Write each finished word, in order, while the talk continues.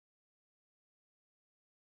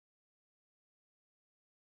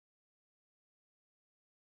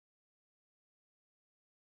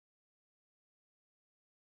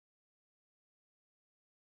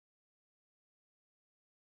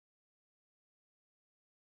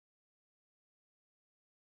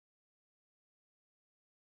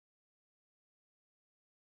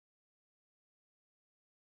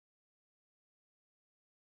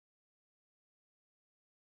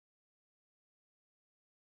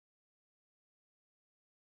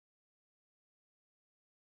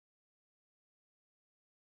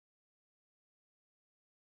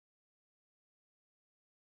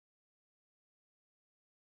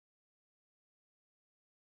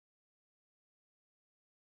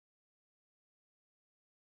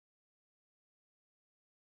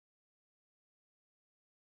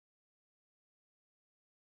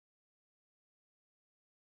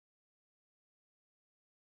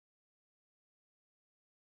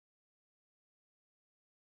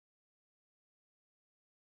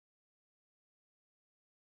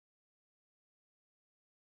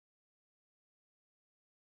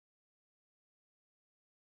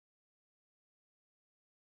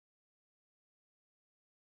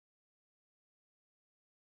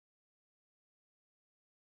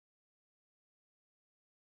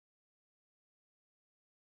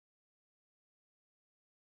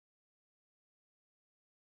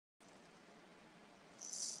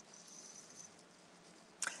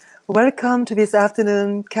Welcome to this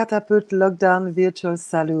afternoon Catapult Lockdown Virtual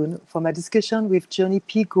Salon for my discussion with Joni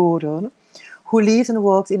P. Gordon, who lives and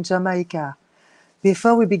works in Jamaica.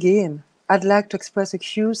 Before we begin, I'd like to express a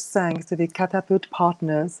huge thanks to the Catapult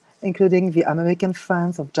partners, including the American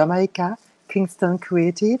Friends of Jamaica, Kingston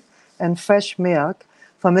Creative, and Fresh Milk,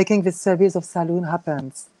 for making this series of Salon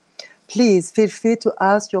happen. Please feel free to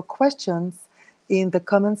ask your questions in the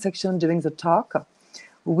comment section during the talk,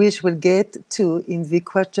 which we'll get to in the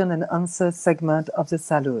question and answer segment of the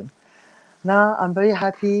Salon. Now, I'm very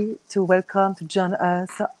happy to welcome to join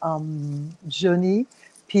us Joni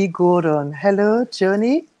P. Gordon. Hello,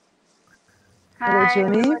 Joni. Hi, Hello,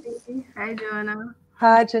 Joni. everybody. Hi, Joanna.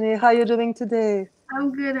 Hi, Joni. How are you doing today?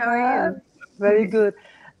 I'm good. How are Very you? good.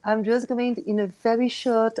 I'm just going in a very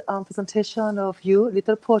short presentation of you,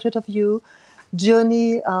 little portrait of you,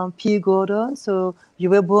 Joni P. Gordon. So you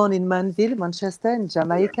were born in Mandeville, Manchester, in Yes,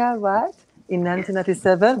 Jamaica, right? In yes,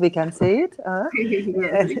 1997, we can say it.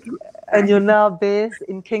 yes. We can And you're try. now based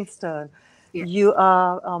in Kingston. Yes, You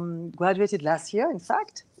are graduated last year, in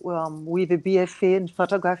fact, with a BFA in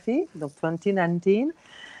photography, 2019.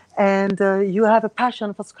 And you have a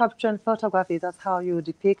passion for sculpture and photography. That's how you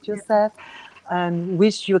depict yes, yourself, and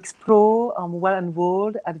which you explore while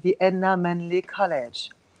enrolled at the Edna Manley College,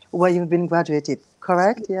 where you've been graduated.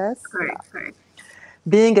 Correct? Yes. correct, correct.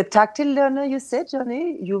 Being a tactile learner, you said,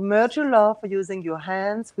 Johnny, you merge your love for using your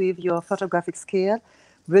hands with your photographic skill,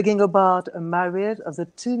 bringing about a marriage of the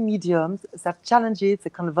two mediums that challenges the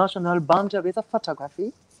conventional boundaries of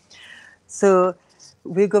photography. So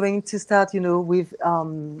we're going to start, with.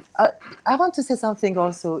 I want to say something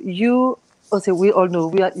also. We all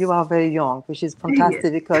know you are very young, which is Yes,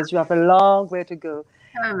 fantastic because you have a long way to go.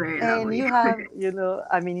 a very long And way. you have,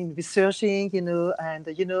 in researching, and,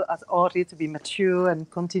 as artists to be mature and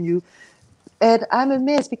continue. And I'm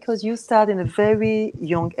amazed because you start in a very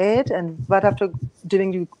young age and right after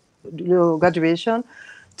doing your graduation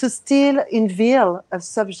to still unveil a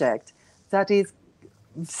subject that is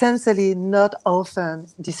essentially not often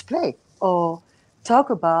displayed or talk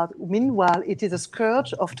about. Meanwhile, it is a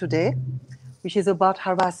scourge of today, which is about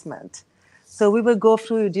harassment. So we will go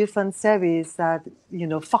through different series that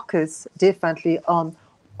focus differently on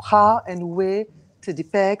how and where to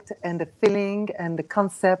depict and the feeling and the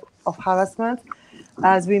concept of harassment.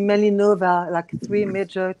 As we mainly know, there are like three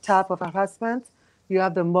major types of harassment. You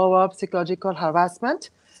have the moral, psychological harassment,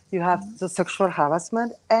 you have the sexual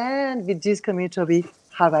harassment, and the discriminatory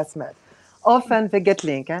harassment. Often they get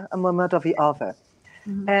linked, a moment of the other.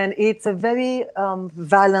 Mhm. And it's a very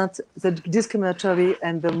violent, the discriminatory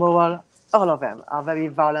and the moral, all of them are very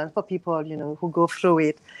violent for people, who go through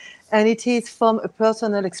it. And it is from a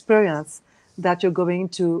personal experience that you're going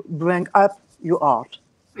to bring up your art.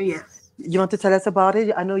 Yes, You want to tell us about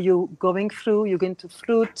it? I know you're going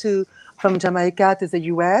to from Jamaica to the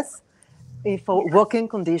US for yes, working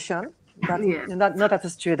condition. That yes, not as a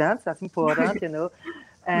student, that's important,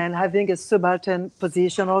 and having a subaltern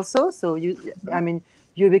position also. So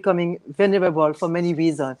you're becoming vulnerable for many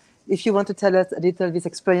reasons. If you want to tell us a little this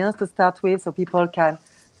experience to start with, so we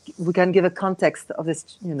can give a context of this.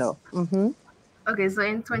 Okay, so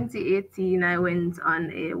in 2018, I went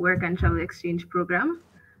on a work and travel exchange program.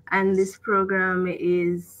 And this program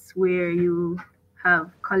is where you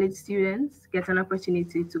have college students get an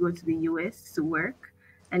opportunity to go to the US to work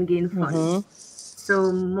and gain funds.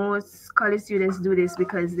 So most college students do this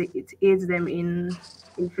because it aids them in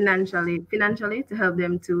financially to help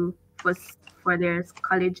them to for their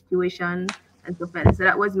college tuition and stuff like that. So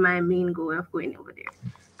that was my main goal of going over there.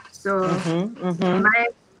 So my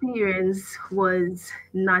experience was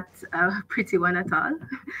not a pretty one at all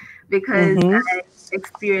because I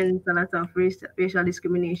experienced a lot of racial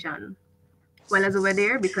discrimination while I was over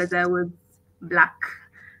there because I was black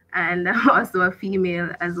and I'm also a female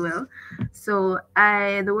as well. So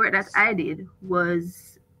the work that I did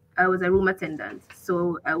was I was a room attendant.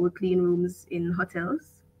 So I would clean rooms in hotels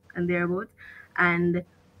and thereabout. And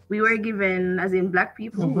we were given, as in black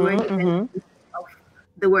people, we were given of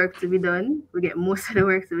the work to be done. We get most of the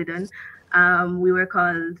work to be done. We were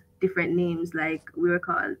called different names, like we were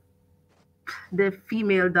called the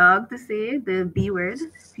female dog to say the B word,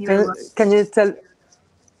 female dog. Can you tell?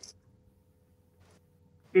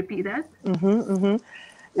 Repeat that.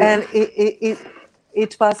 And Yeah.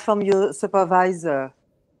 it was from your supervisor.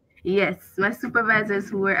 Yes, my supervisors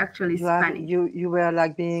who were actually Spanish. You were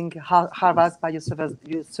like being harassed by your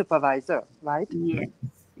supervisor, right? Yes,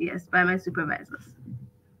 yes, by my supervisors.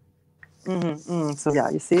 So yeah,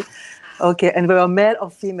 you see, okay, and we were male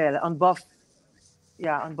or female on both,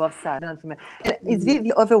 yeah, on both sides, male and female. And is Yes,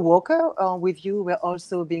 the other worker with you were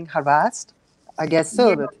also being harassed? I guess so,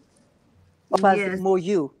 yes, but. Or was Yes, more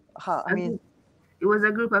you? How, I a mean, group, it was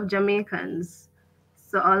a group of Jamaicans.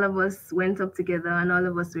 So all of us went up together and all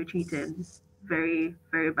of us were treated very,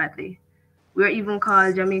 very badly. We were even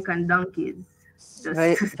called Jamaican donkeys, just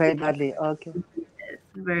very, to very say badly. Okay. yes,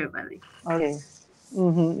 very badly. Okay.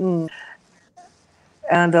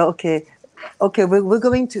 And okay, okay, we're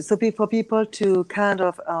going to, so for people to kind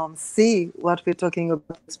of see what we're talking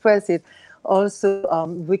about, express it. Also,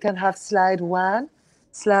 we can have slide one,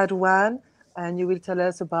 and you will tell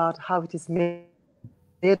us about how it is made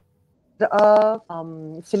of.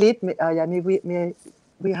 Philippe, yeah,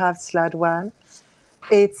 we have slide one.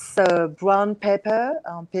 It's brown paper,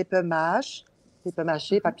 paper mache,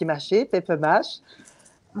 papier mache, paper mache.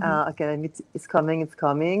 Hmm. Okay, it's coming, it's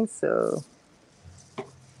coming. So,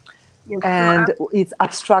 Yes, and it's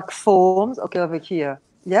abstract forms. Okay, over here.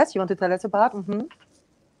 Yes, you want to tell us about?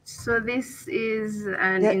 so this is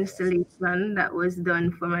an Yeah. installation that was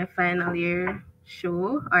done for my final year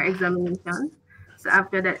show or examination. So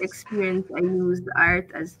after that experience, I used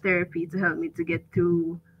art as therapy to help me to get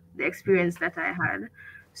through the experience that I had.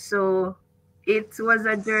 So it was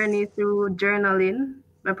a journey through journaling.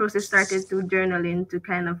 My process started through journaling to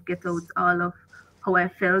kind of get out all of how I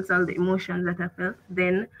felt, all the emotions that I felt.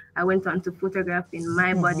 Then I went on to photographing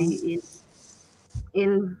my body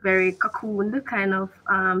in very cocooned kind of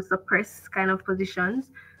suppressed kind of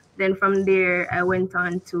positions. Then from there, I went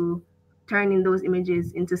on to turning those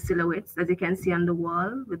images into silhouettes, as you can see on the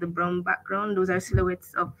wall with the brown background. Those are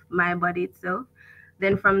silhouettes of my body itself.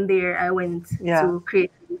 Then from there, I went Yeah. to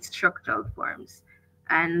creating structural forms.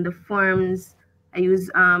 And the forms, I use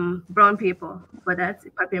brown paper for that,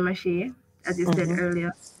 papier mache, as you said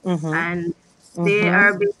earlier. And they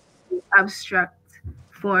are basically abstract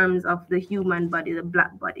forms of the human body, the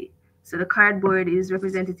black body. So the cardboard is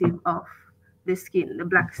representative of the skin, the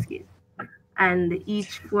black skin. And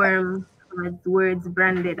each form has words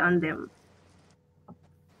branded on them.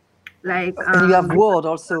 Like And you have word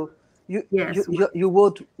also. yes, You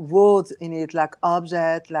wrote words in it, like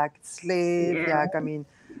object, like slave, yeah, like, I mean,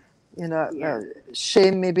 you know, yeah,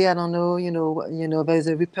 shame, maybe, I don't know, there's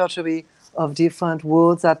a repertory of different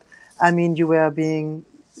words that, I mean,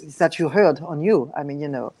 that you heard on you, I mean,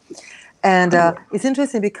 and yeah, it's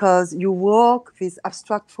interesting because you work with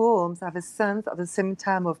abstract forms, have a sense at the same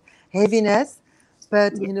time of heaviness,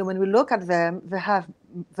 but yeah. when we look at them,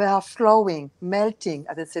 they are flowing, melting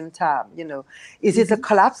at the same time. Is it a Hmm.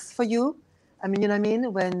 collapse for you? I mean, you know what I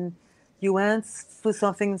mean? When you went through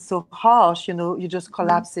something so harsh, you're just Hmm.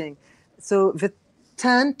 collapsing. So they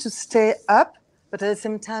tend to stay up, but at the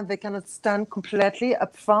same time, they cannot stand completely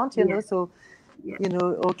up front. Yeah, So yeah.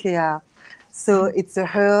 okay, yeah. So it's a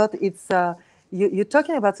hurt. You're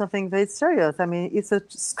talking about something very serious. I mean, it's a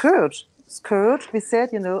scourge. We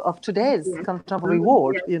said, of today's Yeah. contemporary Mhm.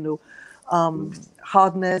 world. Yeah.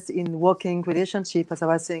 Hardness in working relationship, as I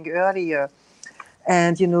was saying earlier,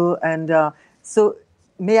 and so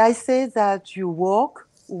may I say that your work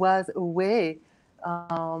was a way,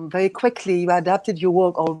 very quickly you adapted your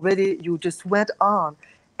work already. You just went on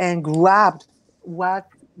and grabbed what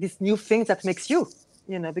this new thing that makes you,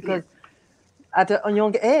 because Yes. at a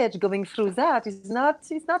young age going through that is not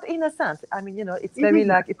it's not innocent. I mean, it's It very is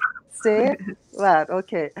like not. it's say right,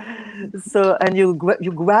 okay. So, and you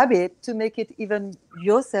grab it to make it even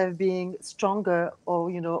yourself being stronger, or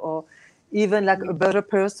even like Yeah. a better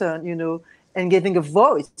person, and giving a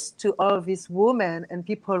voice to all these women and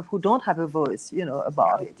people who don't have a voice,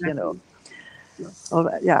 about it, Exactly. Yeah. All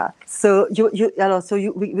right, yeah. So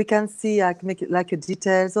we can see like make it like the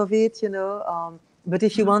details of it, but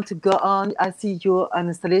if you Mhm. want to go on, I see your an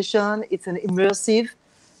installation. It's an immersive,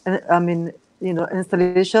 I mean,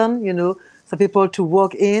 installation. For people to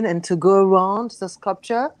walk in and to go around the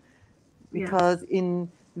sculpture, Yes. because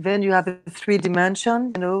then you have a 3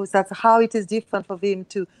 dimension. That's how it is different for them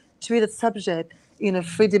to treat a subject in a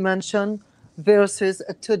 3 dimension versus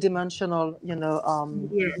a 2 dimensional, Yes, and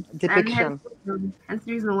hence, depiction. hence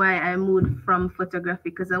the reason why I moved from photography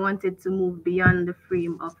because I wanted to move beyond the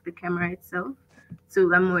frame of the camera itself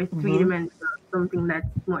to a more three-dimensional, something that's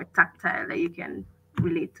more tactile that you can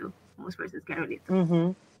relate to. Most persons can relate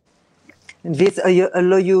to. And this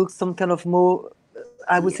allow you some kind of more,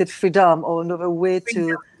 I would say, Yes, freedom, or another way to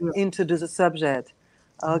freedom. Yes, introduce the subject.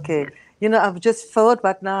 Okay. yes, I've just thought,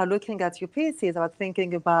 but now looking at your pieces, I was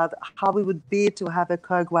thinking about how it would be to have a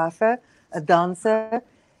choreographer, a dancer,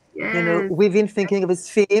 yes, within thinking of his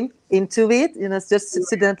theme into it. It's just yes,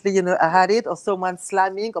 accidentally, I had it, or someone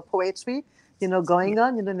slamming or poetry, going yes,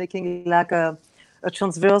 on, making like a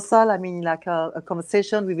transversal, I mean, like a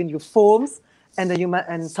conversation within your forms and a human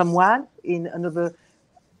and someone in another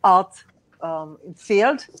art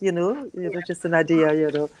field, just an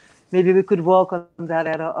idea, maybe we could work on that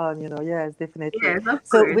later on, yes, definitely. Yes, of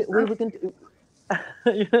So course. we can,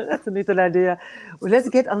 that's a little idea. Well, let's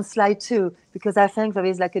get on slide 2, because I think there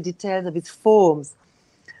is like a detail of its forms.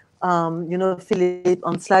 Philip,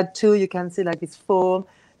 on slide 2, you can see like this form,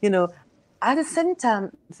 at the same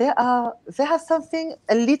time, they have something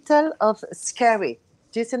a little of scary.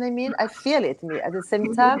 Do you see what I mean? I feel it me at the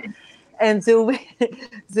same time. And the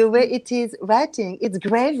way it is writing, it's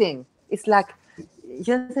graving. It's like,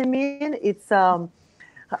 you know what I mean? It's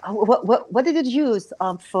what did you use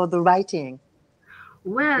for the writing?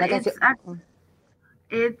 Well, Like I said,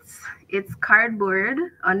 it's cardboard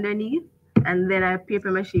underneath, and then I paper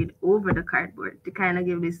mache it over the cardboard to kind of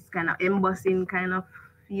give this kind of embossing kind of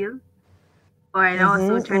feel. Or I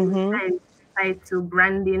also try to tie to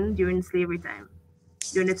branding during slavery time,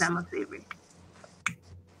 during the time of slavery.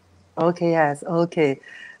 okay, yes, okay.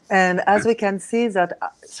 And as we can see that,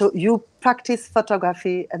 so you practice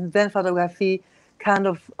photography, and then photography kind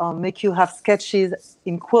of make you have sketches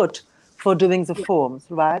in quote for doing the Yeah. forms,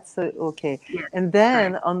 right? So, okay. Yes, And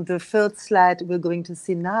then correct. on the third slide, we're going to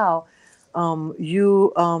see now,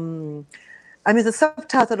 you, I mean, the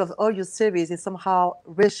subtitle of all your series is somehow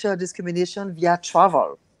racial discrimination via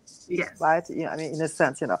travel, Yes. right? Yeah, I mean, in a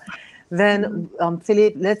sense, Then,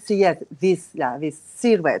 Philip, let's see, yes, these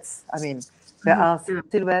silhouettes. I mean, there are Yeah.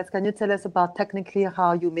 silhouettes. Can you tell us about technically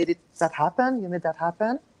how you made that happen? You made that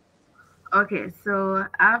happen? Okay, so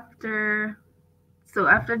after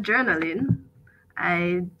journaling,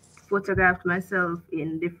 I photographed myself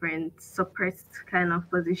in different suppressed kind of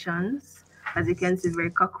positions. As you can see,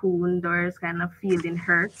 very cocooned or kind of feeling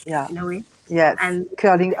hurt Yeah. in a way. Yes. And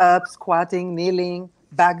Curling up, squatting, kneeling,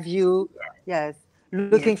 back view. Yes.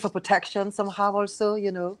 Looking yes, for protection somehow also,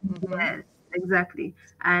 yes, exactly.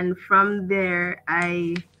 And from there,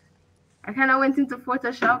 I kind of went into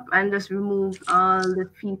Photoshop and just removed all the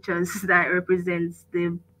features that represents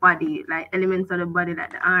the body, like elements of the body,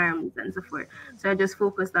 like the arms and so forth. So I just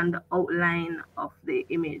focused on the outline of the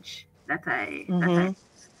image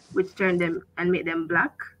which turned them and made them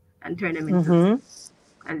black and turned them into,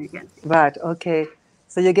 as you can see. Right. Okay.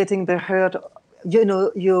 So you're getting the hurt. You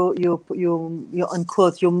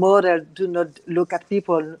unquote, your model do not look at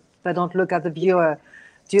people, but don't look at the viewer.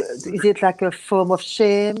 Is it like a form of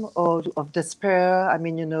shame or of despair? I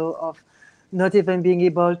mean, of not even being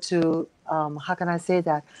able to, how can I say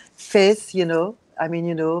that? Face, I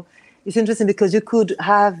mean, it's interesting because you could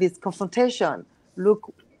have this confrontation.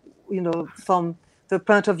 Look, from the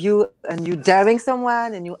point of view, and you daring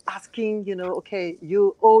someone and you asking, okay,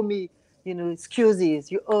 you owe me,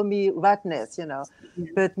 excuses, you owe me rightness, Yeah.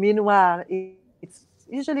 But meanwhile, it's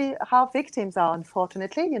usually how victims are,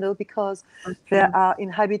 unfortunately, because they Okay. are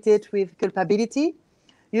inhabited with culpability.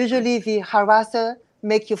 Usually the harasser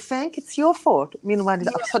make you think it's your fault. Meanwhile,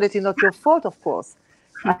 it's Yeah. absolutely not your fault, of course.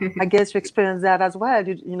 I guess you experienced that as well.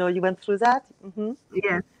 You went through that.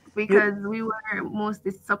 Yes, You, because we were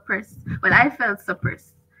mostly suppressed. Well, I felt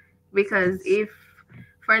suppressed because if,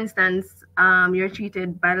 for instance, you're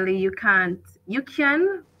treated badly, you can,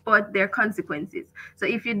 but there are consequences. So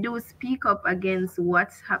if you do speak up against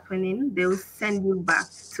what's happening, they'll send you back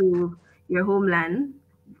to your homeland.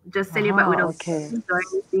 Just send you back without okay. or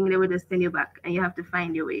anything. They will just send you back, and you have to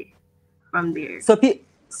find your way from there.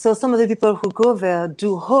 So some of the people who go there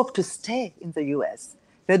do hope to stay in the US.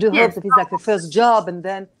 They do hope Yes, that it's like the first job, and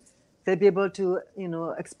then they'll be able to,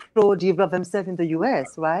 explore, develop themselves in the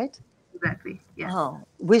US, right? exactly. Yes. Oh,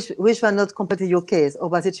 which were not completely your case, or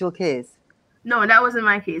was it your case? No, that wasn't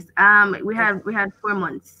my case. We had 4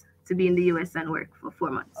 months to be in the US and work for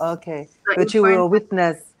 4 months. Okay, So but if you for were a instance,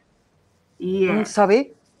 witness. yes.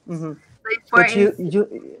 Sorry, hmm So if for but instance,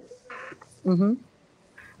 hmm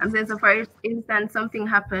I'm saying so for instance something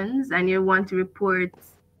happens and you want to report,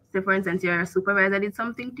 say for instance your supervisor did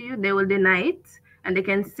something to you, they will deny it and they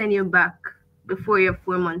can send you back before your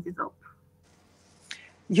 4 months is up.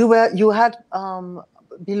 you had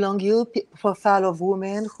belong you profile of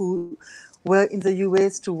women who were in the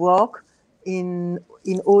US to work in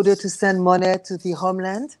order to send money to the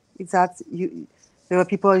homeland. Is that you? There were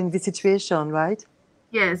people in this situation, right?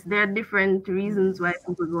 Yes, there are different reasons why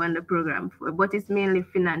people go on the program for, but it's mainly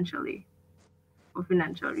financially for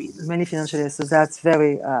financial reasons. Many financial issues. That's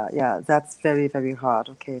very, yeah, that's very, very hard.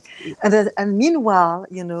 Okay, and meanwhile,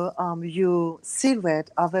 your silhouette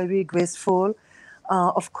are very graceful.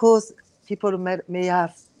 Of course, people may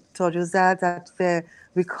have told you that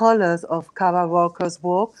the colors of Kara Walker's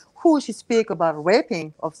work, who she speak about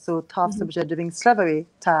raping of so tough Mhm. subject during slavery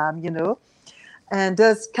time, And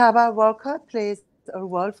does Kara Walker plays a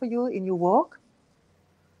role for you in your work?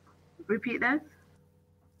 Repeat that.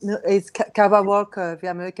 No, it's Kava Walker, the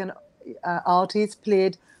American artist,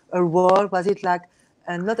 played a role. Was it like,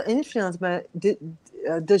 and not influence, but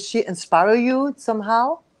does she inspire you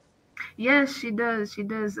somehow? Yes, she does. She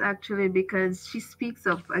does actually because she speaks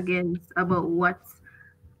up against about what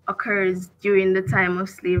occurs during the time of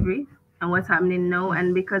slavery and what's happening now,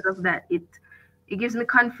 and because of that, it gives me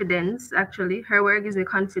confidence. Actually, her work gives me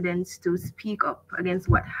confidence to speak up against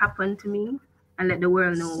what happened to me and let the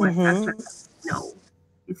world know what's actually no.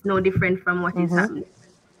 It's no different from what is happening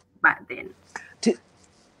back then.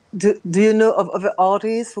 Do, do you know of other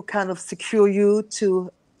artists who kind of secure you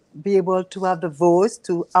to be able to have the voice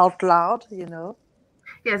to out loud, you know?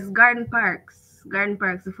 Yes, Garden Parks. Garden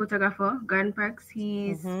Parks, the photographer, Garden Parks,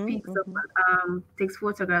 he speaks up, takes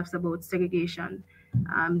photographs about segregation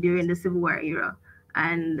during the Civil War era.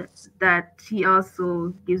 And that he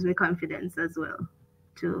also gives me confidence as well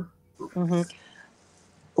to go forward.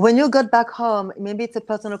 When you got back home, maybe it's a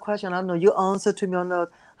personal question, I don't know, you answer to me or not.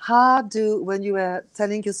 When you were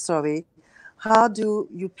telling your story, how do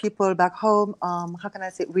you people back home, how can I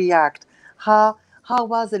say, react? How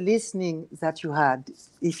was the listening that you had?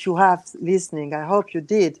 If you have listening, I hope you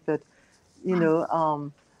did, but, you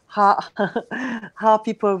know, how, how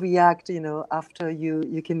people react, you know, after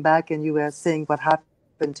you came back and you were saying what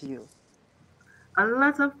happened to you? A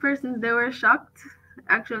lot of persons, they were shocked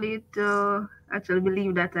actually to actually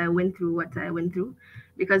believe that I went through what I went through,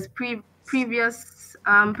 because previous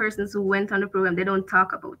persons who went on the program, they don't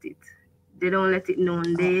talk about it. They don't let it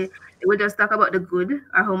known. They will just talk about the good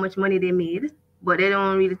or how much money they made, but they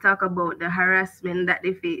don't really talk about the harassment that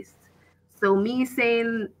they faced. So me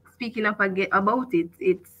saying, speaking up again about it,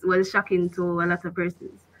 it was shocking to a lot of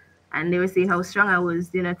persons, and they were saying how strong I was,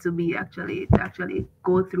 you know, to actually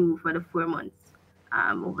go through for the 4 months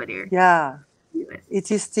over there. Yeah. US.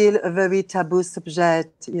 It is still a very taboo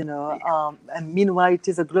subject, you know, and meanwhile, it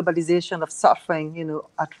is a globalization of suffering, you know,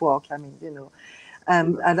 at work. I mean, you know,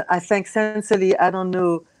 and I think sincerely, I don't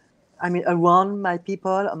know, I mean, around my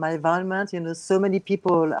people, my environment, you know, so many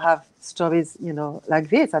people have stories, you know, like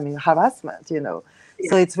this. I mean, harassment, you know.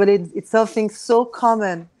 So Yeah. it's something so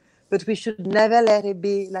common, but we should never let it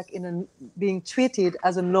be like being treated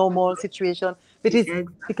as a normal situation. Because it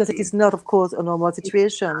Exactly. is not, of course, a normal It is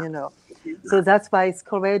situation, not. you know. It is So not. that's why it's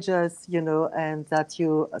courageous, you know, and that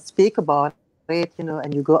you speak about it, you know,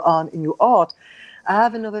 and you go on in your art. I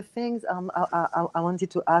have another thing I wanted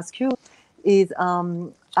to ask you is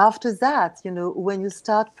after that, you know, when you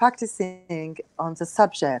start practicing on the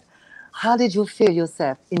subject, how did you feel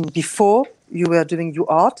yourself in before you were doing your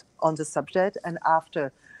art on the subject and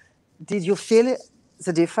after? Did you feel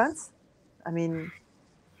the difference? I mean,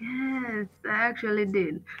 Yes, I actually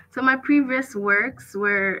did. So my previous works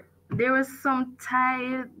were, there was some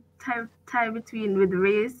tie between with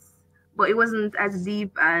race, but it wasn't as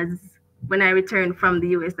deep as when I returned from the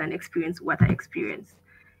US and experienced what I experienced.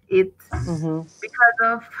 It because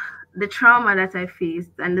of the trauma that I faced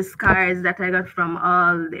and the scars that I got from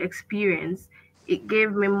all the experience, it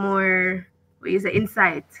gave me more, what is the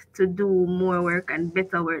insight to do more work and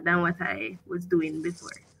better work than what I was doing before.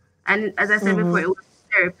 And as I said before, it was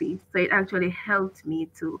therapy, so it actually helped me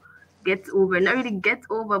to get over, not really get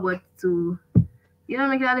over, but to, you know,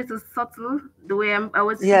 make it a little subtle the way I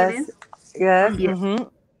was feeling. yes, yes, Yeah,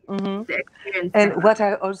 mm-hmm. the experience And better. what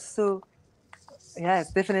I also,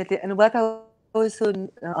 yes, definitely. And what I also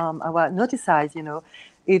I noticed, you know,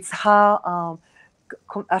 it's how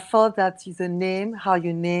I thought that the name, how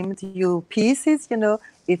you named your pieces, you know,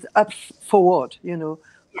 it's up forward, you know,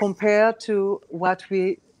 Yes. compared to what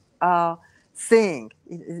we are saying.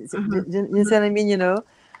 Hmm. You see what I mean? You know,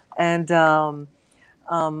 and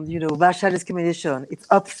you know, racial discrimination, it's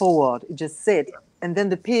up forward. It just said, and then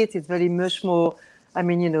the piece is very much more. I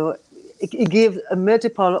mean, you know, it gives a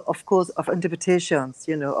multiple, of course, of interpretations,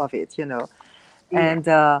 you know, of it, you know, Yeah. and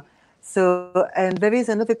and there is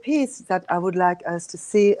another piece that I would like us to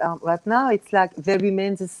see right now. It's like They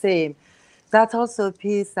Remain the Same. That's also a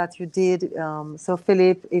piece that you did. So,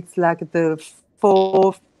 Philip, it's like the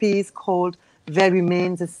fourth piece called They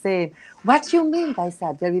Remain the Same. What do you mean by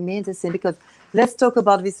that? They remain the same? Because let's talk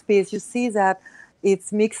about this piece. You see that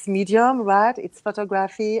it's mixed medium, right? It's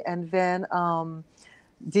photography and then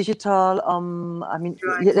digital. I mean,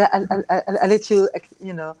 Drawing. yeah, I'll let you,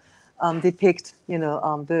 you know, depict, you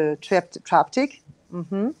know, the triptych.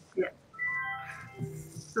 Yeah.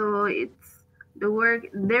 So it's the work,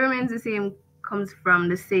 they remains the same, comes from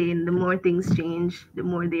the saying, the more things change, the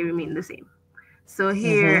more they remain the same. So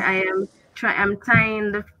here I'm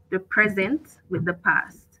tying the present with the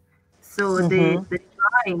past. So the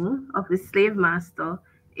drawing of the slave master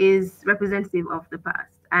is representative of the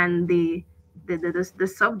past, and the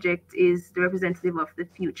subject is the representative of the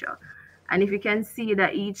future. And if you can see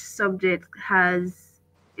that each subject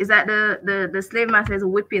is that the slave master is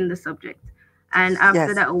whipping the subject, and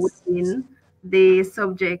after Yes. that whipping, the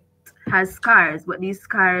subject has scars, but these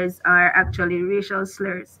scars are actually racial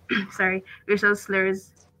slurs. Sorry, racial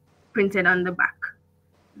slurs printed on the back.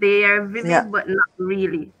 They are Yeah. vivid, but not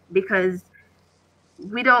really, because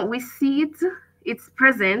we see it. It's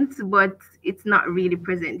present, but it's not really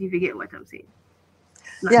present. If you get what I'm saying.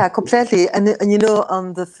 Not Yeah, completely. And you know,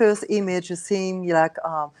 on the first image, you seem like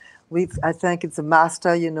with I think it's a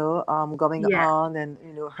master, you know, going yeah. on and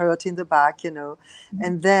you know hurt in the back, you know,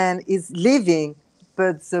 and then is leaving,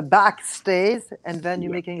 but the back stays, and then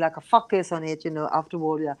you're Yeah. making like a focus on it, you know.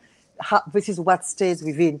 Afterward, yeah, this is what stays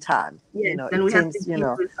within time, you Yes, know. and It we have to seems, you deal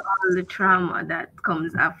know, with all the trauma that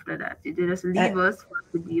comes after that. It just and, leave us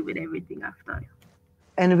to deal with everything after.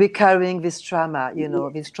 and we're carrying this trauma, you know, Yeah.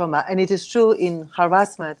 this trauma, and it is true in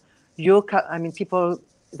harassment. I mean, people.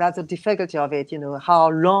 That's the difficulty of it, you know, how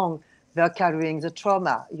long they're carrying the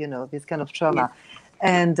trauma, you know, this kind of Yeah. trauma,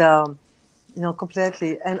 and you know,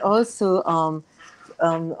 completely. And also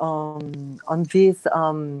on this,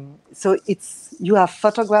 so it's you have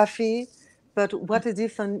photography, but what is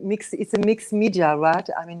different? Mix. It's a mixed media, right?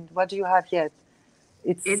 I mean, what do you have yet?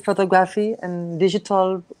 It's It's photography and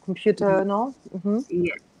digital computer, no? Mm-hmm.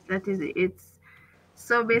 yeah, that is it. It's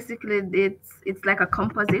so basically it's like a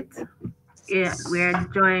composite. Yeah, we're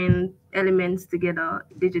drawing elements together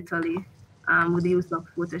digitally with the use of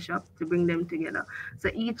Photoshop to bring them together. So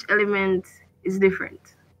each element is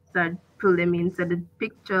different. So I pull them in. So the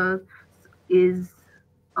picture is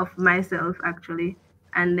of myself actually,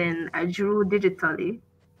 and then I drew digitally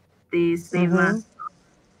the slave Mm-hmm. master,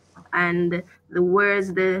 and the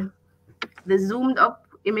words, the zoomed up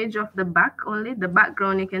image of the back only, the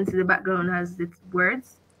background, you can see the background has its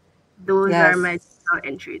words. Those are Yes. my digital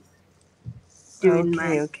entries during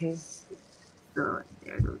my, Okay. Okay. so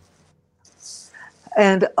there it goes.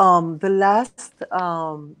 And the last,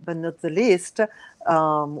 but not the least,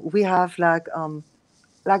 we have like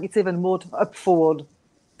it's even more up forward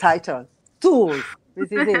title, tools.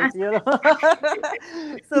 This is it, you know.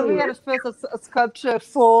 So we had Yes, at first a sculpture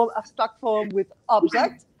form, abstract form with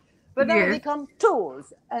object, but then it yes, become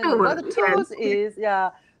tools. And what cool, the yes, tools is,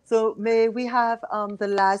 yeah. So may we have the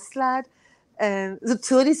last slide, and the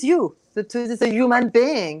tool is you. The tool is a human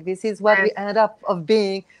being. This is what we yes, end up of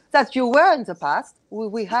being that you were in the past.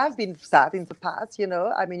 We have been that in the past, you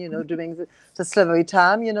know. I mean, you know, during the slavery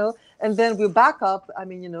time, you know, and then we back up. I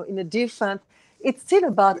mean, you know, in a different. It's still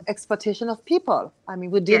about exploitation of people. I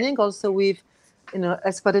mean, we're yes, dealing also with, you know,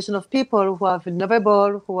 exploitation of people who are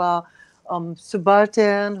vulnerable, who are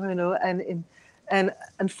subaltern, you know, and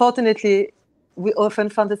unfortunately, we often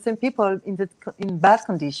find the same people in bad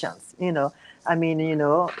conditions. You know, I mean, you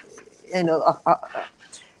know.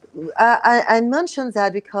 I mentioned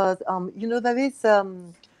that because you know there is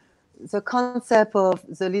the concept of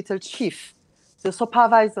the little chief, the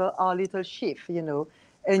supervisor or little chief, you know,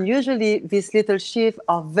 and usually these little chiefs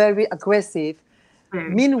are very aggressive.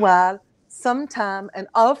 very Meanwhile, sometimes and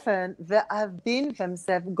often they have been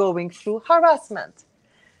themselves going through harassment.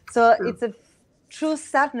 So true. it's a true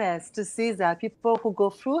sadness to see that people who go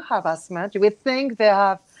through harassment, you would think they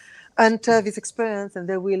have entered this experience and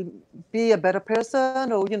they will be a better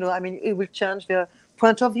person, or you know, I mean, it will change their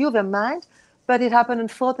point of view, their mind. But it happens,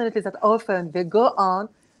 unfortunately, that often they go on,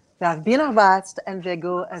 they have been harassed, and they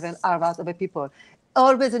go and then harass other people.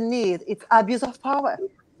 Always a need. It's abuse of power.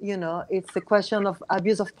 You know, it's a question of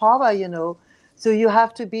abuse of power. You know, so you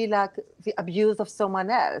have to be like the abuse of someone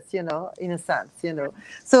else, you know, in a sense, you know.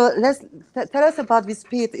 So tell us about this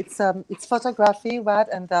piece. It's photography, right?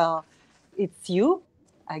 And it's you,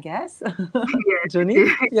 I guess, Yes,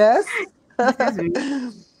 Joni. Yes. this is me.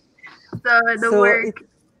 So the So work,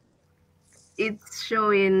 it's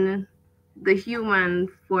showing the human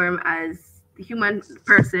form as the human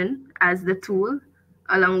person as the tool,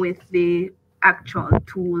 along with the actual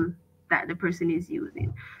tool that the person is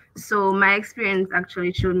using. So my experience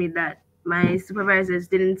actually showed me that my supervisors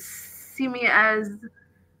didn't see me as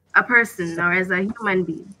a person or as a human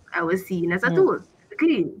being. I was seen as a mm, tool to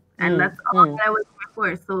clean, and mm, that's all mm. I was there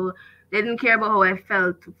for. So they didn't care about how I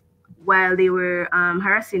felt while they were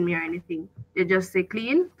harassing me or anything. They just say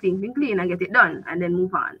clean, clean, clean, clean, and get it done, and then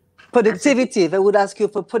move on. That's just it. Productivity. They would ask you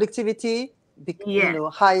for productivity, you Yes, know,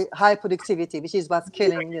 high productivity, which is what's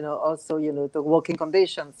killing, you know, also, you know, the working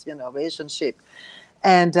conditions, you know, relationship,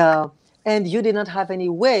 and uh, and you did not have any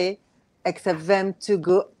way except them to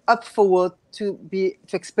go up forward to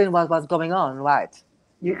explain what was going on, right?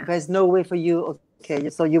 yes, There's no way for you. Okay, Okay,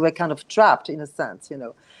 so you were kind of trapped in a sense, you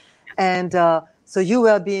know. And so you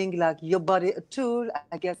were being like your body a tool,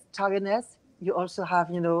 I guess, tiredness. You also have,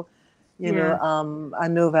 Yeah. I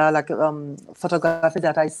know there are like photography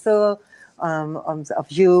that I saw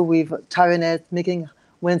of you with tiredness, making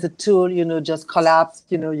when the tool, just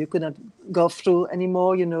collapsed, you couldn't go through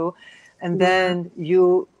anymore, and Yeah. then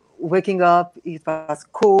you waking up, it was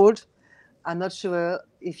cold. I'm not sure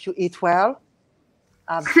if you eat well.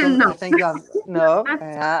 I No. think you have no.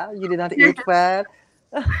 You did not eat well.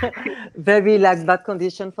 Very like bad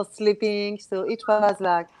condition for sleeping. So it was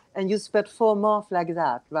like, and you spent 4 months like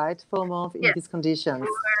that, right? 4 months in Yes. these conditions.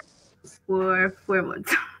 For 4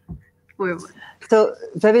 months. 4 months. So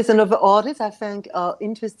there is another artist I think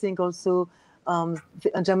interesting also,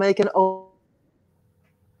 a Jamaican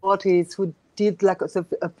artist who did like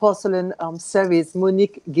a porcelain series,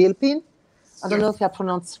 Monique Gilpin. I don't know if I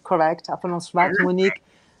pronounced Yes. correct. I pronounced right. Monique, Yeah, that's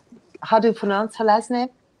right. how do you pronounce her last name?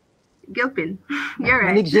 Gilpin. You're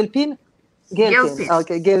Monique right. Gilpin? Gilpin. Gilpin.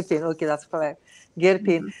 Okay, Gilpin. Okay, that's correct.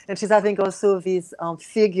 Gilpin. Mhm. And she's having also this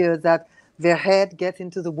figure that their head gets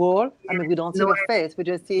into the wall. I Yeah. mean, we don't see No, the face. We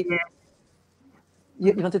just see. yeah.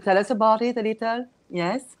 You want to tell us about it a little?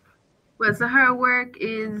 Yes? Well, so her work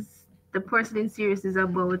is the porcelain series is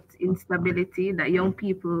about instability that young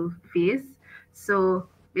people face. So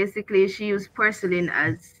basically, she used porcelain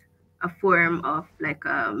as a form of like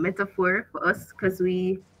a metaphor for us because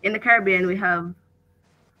we in the Caribbean we have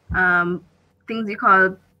um, things we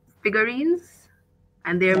call figurines,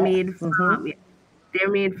 and Yeah. from they're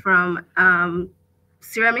made from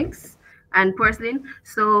ceramics and porcelain.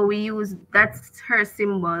 So we use that's her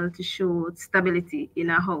symbol to show stability in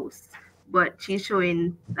a house. But she's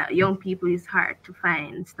showing that young people is hard to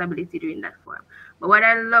find stability during that form. But what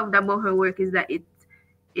I loved about her work is that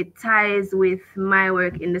it ties with my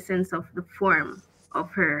work in the sense of the form of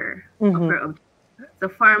her object. So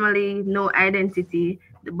formally, no identity.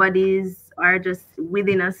 The bodies are just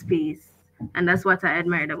within a space, and that's what I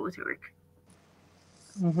admired about her work.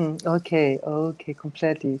 Okay. Okay.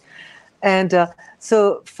 Completely. And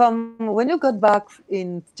so, from when you got back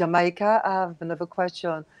in Jamaica, I have another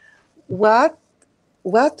question. What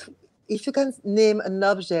what if you can name an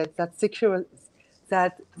object that secures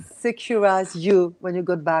you when you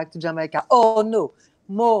got back to Jamaica? Oh no,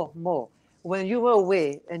 more. When you were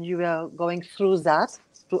away and you were going through that,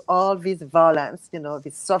 through all this violence,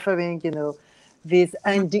 this suffering, this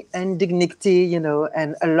indignity,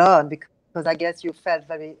 and alone, because I guess you felt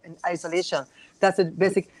very in isolation. That's a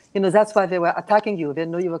basic, that's why they were attacking you. They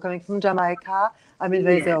know you were coming from Jamaica. I mean,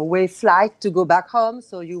 there is Yeah. a way flight to go back home,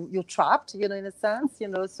 so you're trapped, in a sense,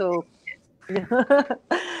 So,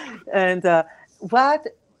 and what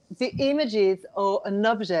the images or an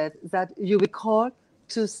object that you recall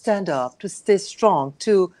to stand up, to stay strong,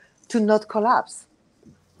 to not collapse,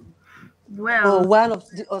 or Well, one of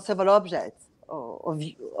the, or several objects, or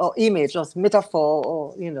image, or metaphor,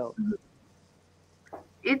 or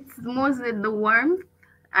it's mostly the warmth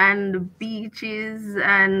and the beaches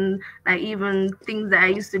and like even things that I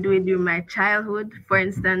used to do during my childhood. For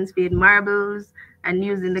instance, playing marbles and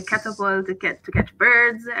using the catapult to catch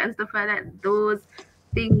birds and stuff like that. Those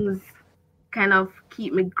things kind of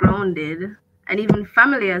keep me grounded, and even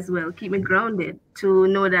family as well keep me grounded to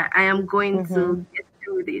know that I am going to get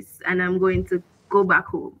through this and I'm going to go back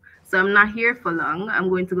home. So I'm not here for long. I'm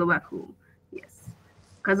going to go back home. Yes,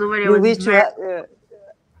 because over there you was wish to very have.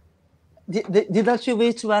 Didn't you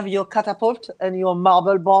wish to have your catapult and your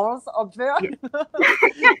marble balls up there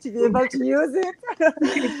yeah. to be able to use it?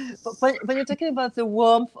 But when you're talking about the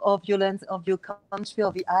warmth of your land, of your country,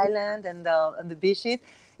 of the island and the beaches,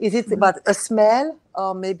 is it about a smell,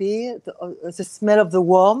 or maybe the smell of the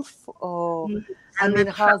warmth, or I And mean,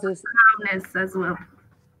 how this? calmness as well.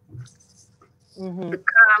 The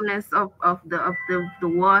calmness of the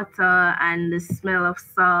water and the smell of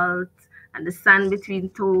salt and the sand between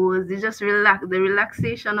toes. It just the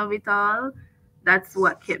relaxation of it all. That's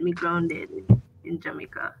what kept me grounded in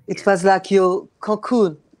Jamaica. It Yes. was like your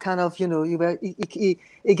cocoon, kind of. You were.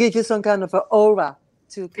 It gave you some kind of an aura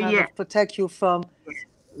to kind Yeah. of protect you from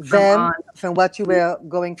From all. them, from what you were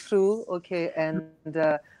going through, okay, and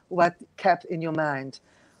what kept in your mind,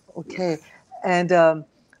 okay, Yes. and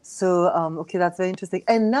so okay, that's very interesting.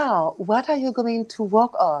 And now, what are you going to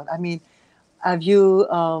work on? I mean, have you?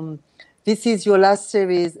 This is your last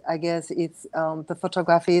series, I guess. It's the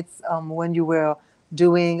photography. It's when you were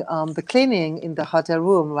doing the cleaning in the hotel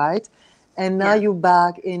room, right? And now Yeah. you're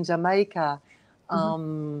back in Jamaica.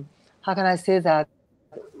 Mhm. How can I say that?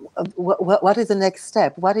 What is the next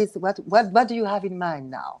step? What do you have in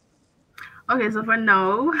mind now? Okay, so for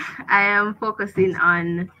now, I am focusing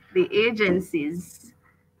on the agencies,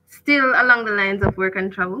 still along the lines of work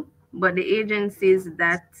and travel, but the agencies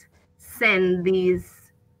that send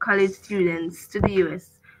these college students to the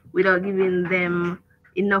US without giving them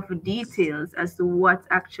enough details as to what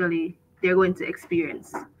actually they're going to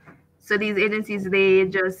experience. So these agencies, they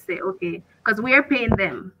just say, okay, because we are paying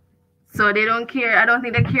them. So they don't care. I don't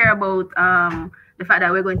think they care about the fact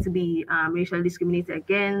that we're going to be racially discriminated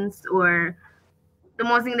against, or the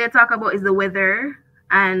most thing they talk about is the weather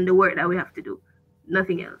and the work that we have to do,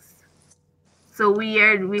 nothing else. So we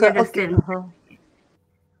are just Okay.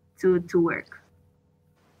 sent to work.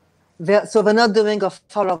 So they're not doing a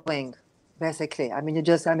following, basically. I mean,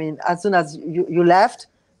 as soon as you left,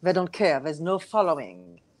 they don't care. There's no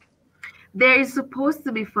following. There is supposed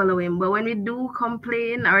to be following, but when we do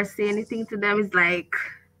complain or say anything to them, it's like,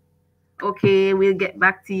 okay, we'll get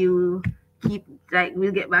back to you.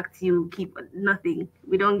 We'll get back to you. Keep nothing.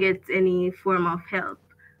 We don't get any form of help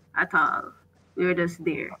at all. We're just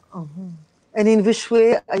there. And in which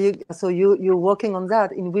way are you? So you're working on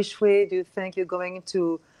that. In which way do you think you're going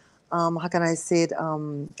to, how can I say it,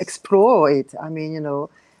 explore it? I mean, are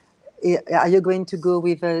you going to go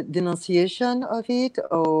with a denunciation of it,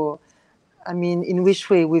 or, I mean, in which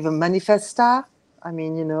way, with a manifesta? I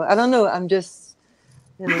mean, I don't know. I'm just,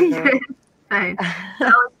 Fine. So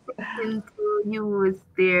I was thinking to use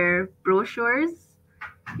their brochures,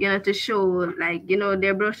 to show, like,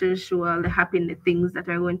 their brochures show all the happy things that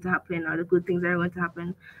are going to happen, or the good things that are going to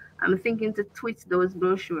happen. I'm thinking to twist those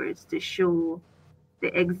brochures to show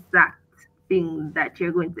the exact thing that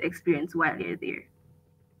you're going to experience while you're there.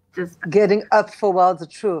 Just getting up forward the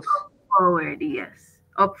truth. Forward, yes.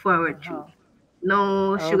 Up forward truth.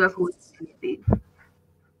 No sugarcoat anything.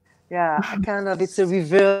 Yeah, it's a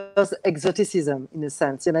reverse exoticism in a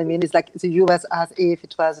sense. You know what I mean? It's like the US as if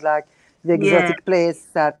it was like the exotic place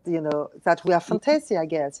that, that we are fantasy, I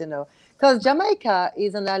guess, Because Jamaica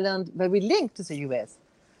is an island very linked to the US.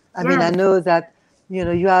 I mean, I know that,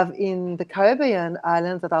 you have in the Caribbean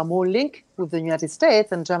islands that are more linked with the United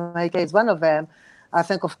States, and Jamaica is one of them. I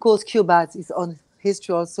think, of course, Cuba is on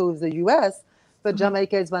history also with the US, but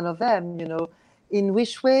Jamaica is one of them, In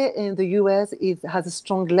which way in the US it has a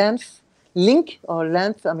strong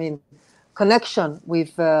connection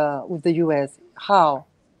with the US? How?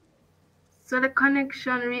 So the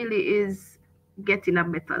connection really is getting a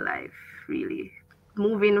better life, really.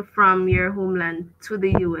 Moving from your homeland to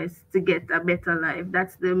the US to get a better life.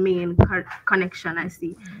 That's the main connection I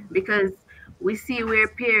see. Because we see where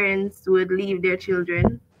parents would leave their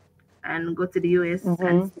children and go to the US,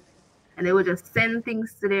 and they would just send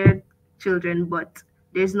things to their children, but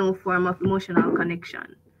there's no form of emotional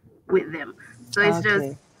connection with them. So it's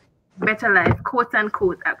just better life, quote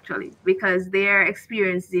unquote, actually, because they are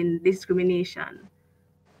experiencing discrimination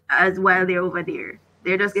as while they're over there.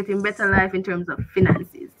 They're just getting better life in terms of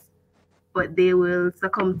finances, but they will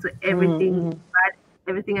succumb to everything bad,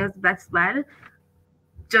 everything else that's bad,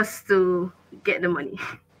 just to get the money,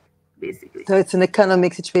 basically. So it's an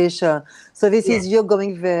economic situation. So this is you're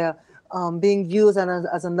going there, being used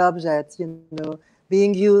as an object,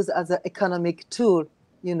 being used as an economic tool,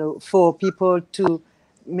 for people to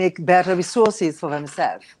make better resources for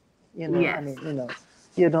themselves.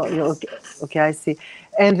 Okay, I see.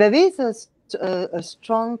 And there is a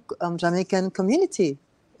strong Jamaican community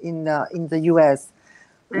in the US.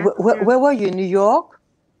 Where were you? In New York?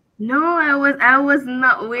 No, I was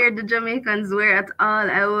not where the Jamaicans were at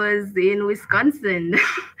all. I was in Wisconsin.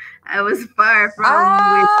 I was far from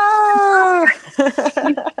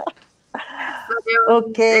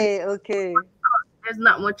Okay. There's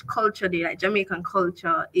not much culture there, like Jamaican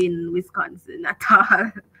culture in Wisconsin at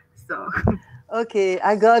all. So okay,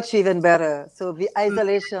 I got you even better. So the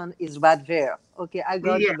isolation is right there. Okay, I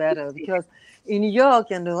got you better, because in New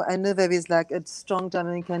York, I know there is like a strong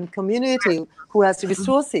Jamaican community who has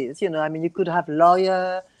resources. I mean, you could have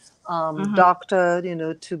lawyer, doctor,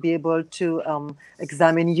 to be able to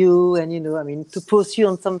examine you and, to post you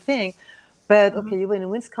on something. But okay, you were in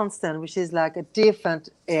Wisconsin, which is like a different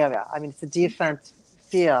area. I mean, it's a different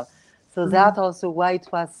field. So that's also why it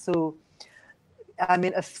was so,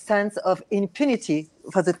 a sense of impunity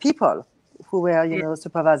for the people who were,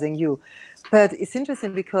 supervising you. But it's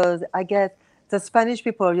interesting because I guess the Spanish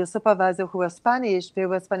people, your supervisor who were Spanish, they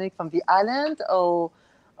were Spanish from the island or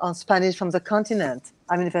Spanish from the continent?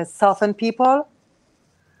 I mean, if there's Southern people?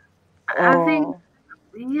 I think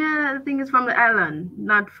it's from the island,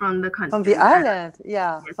 not from the continent. From the island,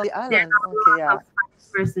 yeah. From the island, okay, yeah.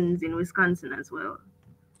 Spanish persons in Wisconsin as well.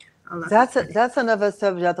 That's another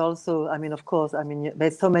subject also. I mean, of course,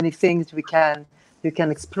 there's so many things you can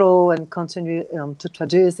explore and continue to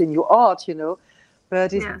traduce in your art,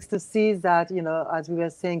 but it's Yes. to see that, you know, as we were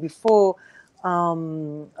saying before,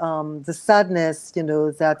 the sadness, you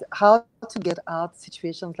know, that how to get out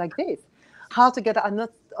situations like this, how to get. I'm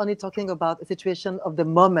not only talking about a situation of the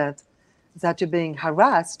moment that you're being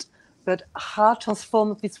harassed, but how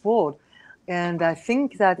transform this world. And I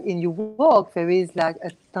think that in your work there is like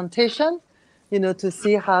a temptation, you know, to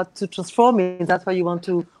see how to transform it. That's why you want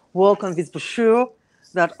to work on this brochure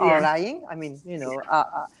that are Yes. lying. I mean, you know,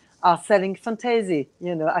 are selling fantasy.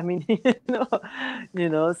 You know, I mean,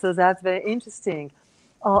 So that's very interesting.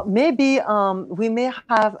 Maybe we may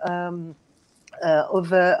have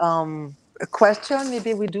over a question.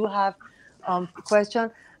 Maybe we do have a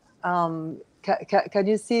question. Can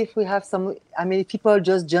you see if we have some? I mean, if people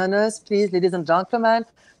just join us, please, ladies and gentlemen,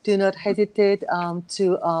 do not hesitate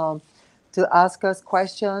to ask us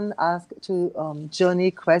questions, ask to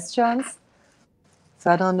Joni questions. So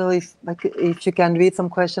I don't know if you can read some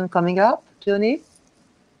question coming up, Joni.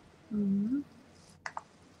 Mm-hmm.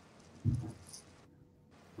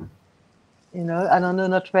 You know, I don't know,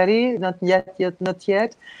 not ready, not yet.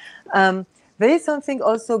 There is something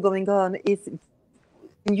also going on. Is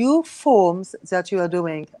in your forms that you are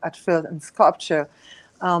doing at first in sculpture,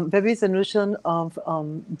 there is a notion of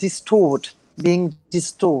being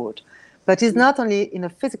distorted. But it's not only in a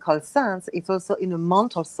physical sense, it's also in a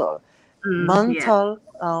Yes. mental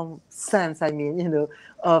sense, I mean, you know,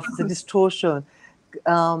 of the distortion.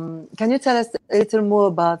 Can you tell us a little more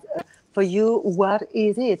about, for you, what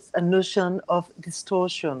is it, a notion of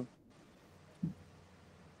distortion?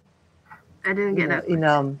 I didn't You get know, that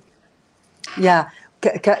question. yeah.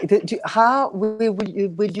 How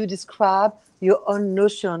would you describe your own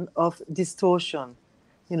notion of distortion?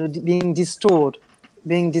 You know, being distorted,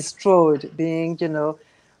 being destroyed, being, you know,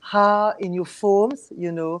 how in your forms,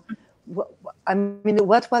 you know, I mean,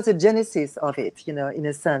 what was the genesis of it, you know, in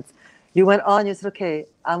a sense? You went on, you said, okay,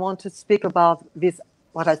 I want to speak about this,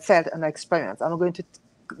 what I felt and experience. I'm going to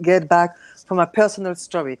get back from a personal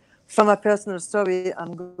story. From a personal story,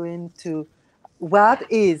 I'm going to, what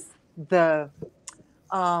is the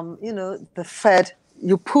the thread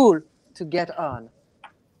you pull to get on?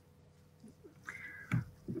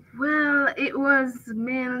 Well, it was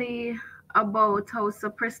mainly about how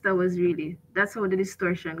suppressed I was really. That's how the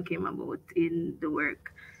distortion came about in the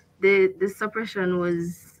work. The suppression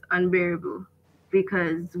was unbearable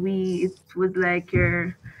because it was like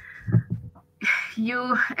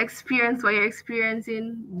you experience what you're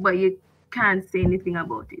experiencing, but you can't say anything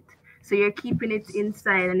about it. So you're keeping it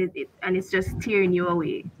inside, and it's just tearing you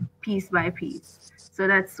away piece by piece. So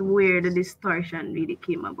that's where the distortion really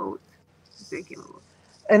came about. That's where it came about.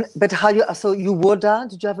 And but how you, so you wrote down?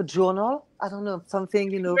 Did you have a journal? I don't know,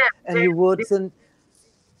 something, you know, Yeah, and you wrote some.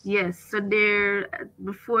 yes. So there,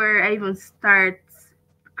 before I even start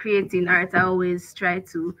creating art, I always try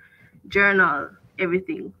to journal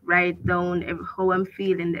everything, write down how I'm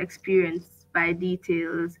feeling, the experience by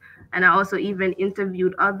details. And I also even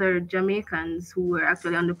interviewed other Jamaicans who were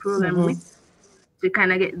actually on the program with, to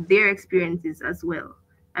kind of get their experiences as well.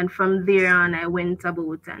 And from there on, I went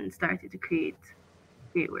about and started to create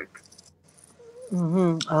work.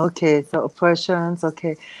 Okay, so oppressions,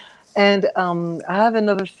 okay. And I have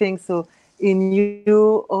another thing. So in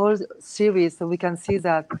your all series, so we can see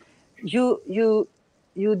that you you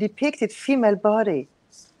you depicted female body,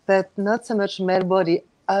 but not so much male body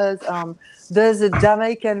as there's a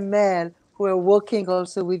Jamaican male who are working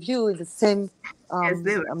also with you in the same Yes,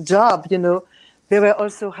 they were. job. You know, they were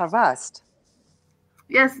also harassed.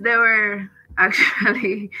 Yes, they were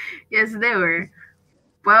actually. Yes, they were.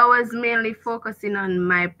 But I was mainly focusing on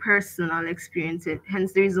my personal experience,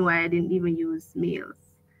 hence the reason why I didn't even use males.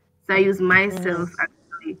 So I used myself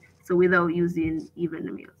actually, so without using even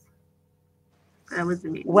the males. So that was the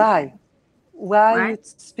main Why? reason. Why Why? you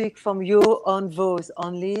speak from your own voice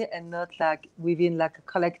only and not like within like a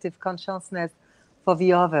collective consciousness for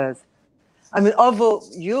the others? I mean, although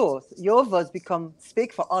your voice become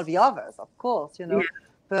speak for all the others, of course, you know, Yeah.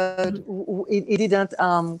 but it didn't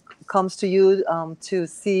comes to you to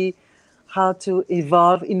see how to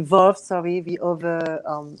involve, sorry, the other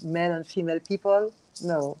male and female people.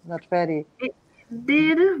 No, not ready. It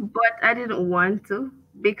did, but I didn't want to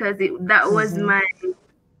because that was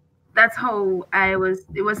that's how I was.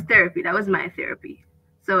 It was therapy. That was my therapy.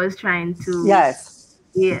 So I was trying to, Yes.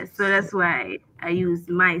 yeah. So that's why I used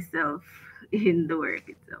myself in the work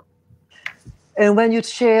itself. And when you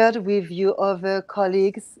shared with your other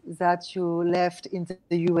colleagues that you left in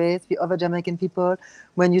the US, the other Jamaican people,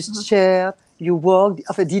 when you shared, you worked,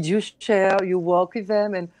 did you share, you work with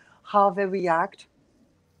them and how they react?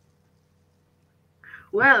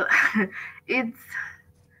 Well, it's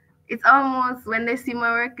it's almost, when they see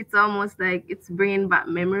my work, it's almost like it's bringing back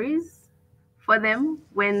memories for them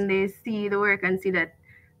when they see the work and see that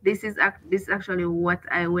this is actually what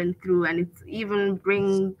I went through, and it's even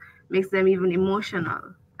makes them even emotional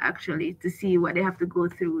actually to see what they have to go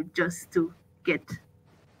through just to get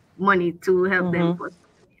money to help them for,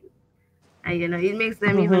 and it makes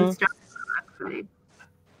them even stronger actually.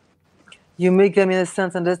 You make them, in a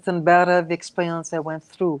sense, understand better the experience they went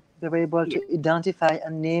through. They were able to identify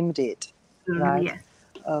and named it, right? Yes.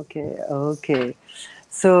 Okay, okay.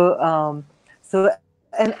 So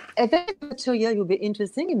and eventually material will be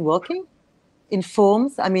interesting in working in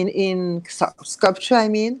forms. I mean, in sculpture. I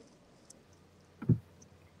mean,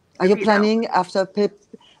 are you Repeat that. planning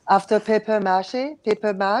after paper mache?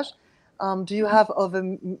 Do you have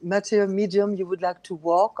other material medium you would like to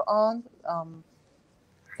work on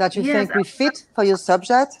that you Yes. think will fit for your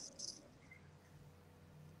subject?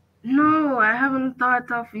 No, I haven't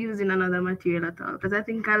thought of using another material at all because I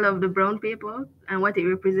think I love the brown paper and what it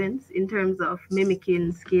represents in terms of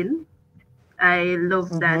mimicking skin. I love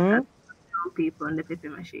that as brown paper and the paper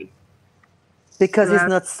mache. Because So it's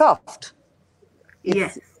not soft. It's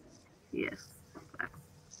yes, yes,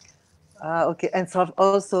 okay, and so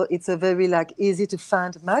also it's a very like easy to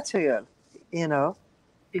find material, you know.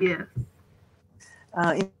 yes,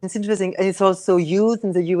 It's interesting, and it's also used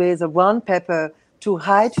in the US as a brown pepper to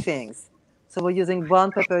hide things. So we're using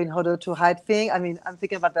brown pepper in order to hide things. I mean, I'm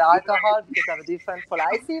thinking about the alcohol because I have a different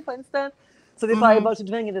policy, for instance. So people are able to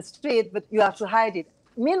drink in the street, but you have to hide it.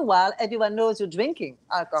 Meanwhile, everyone knows you're drinking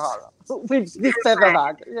alcohol with this pepper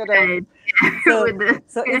right, bag, you know. right. So, With the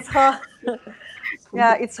so it's how,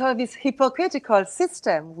 yeah, it's how this hypocritical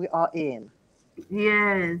system we are in.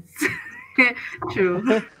 yes, true,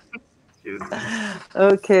 true.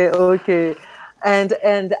 Okay, okay. And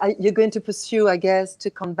you're going to pursue, I guess, to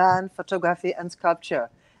combine photography and sculpture.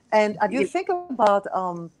 And have you Yeah. think about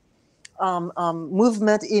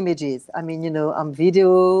movement images? I mean, video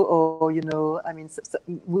or I mean,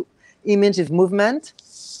 image of movement,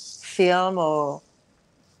 film or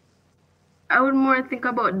I would more think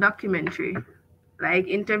about documentary, like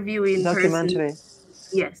interviewing persons. documentary.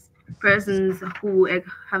 Yes, persons who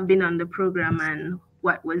have been on the program and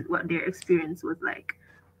what their experience was like.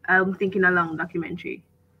 I'm thinking along documentary.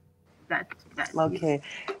 That yes. Okay,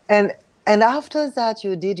 and and after that,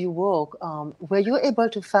 you did your work. Were you able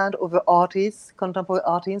to find other artists, contemporary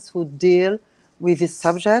artists, who deal with this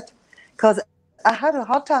subject? Because I had a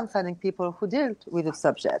hard time finding people who dealt with the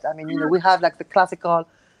subject. I mean, we have like the classical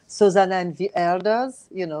Susanna and the Elders.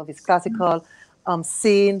 This classical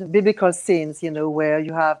biblical scenes. Where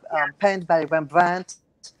you have painted by Rembrandt,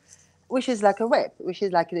 which is like a rape, which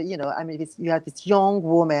is like, I mean, you have this young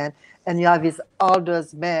woman and you have these older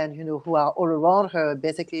men, who are all around her,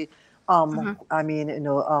 basically, I mean,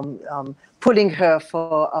 pulling her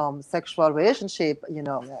for sexual relationship,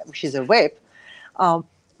 which is a rape. Um,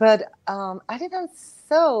 but I didn't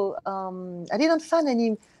find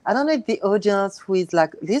any. I don't know if the audience who is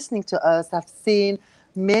like listening to us have seen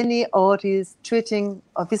many artists treating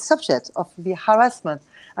of this subject of the harassment.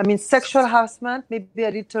 I mean, sexual harassment, maybe a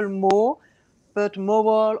little more, but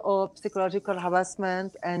moral or psychological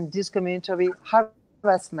harassment and discriminatory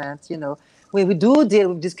harassment. We do deal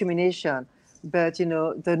with discrimination, but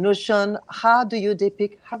the notion, how do you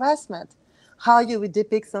depict harassment? How you would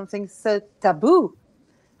depict something so taboo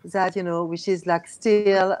that which is like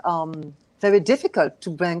still very difficult to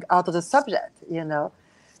bring out of the subject,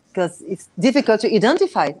 because it's difficult to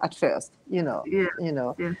identify at first, Yeah. you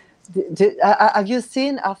know. Yeah. Have you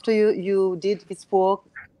seen after you did this work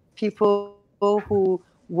people who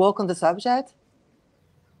work on the subject?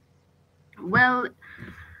 Well,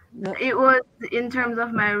 No. it was in terms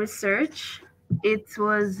of my research, it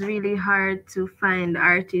was really hard to find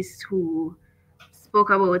artists who spoke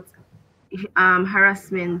about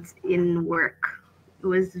harassment in work. It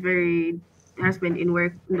was very harassment in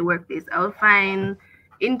the workplace. I'll find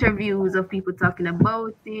interviews of people talking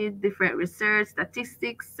about it, different research,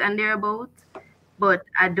 statistics, and thereabout. But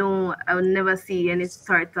I will never see any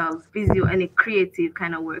sort of any creative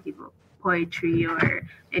kind of work, either poetry or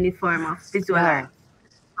any form of visual Yeah.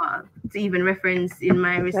 art, to even reference in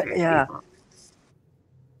my research Yeah. paper.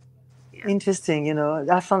 Yeah. Interesting.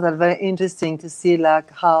 I found that very interesting to see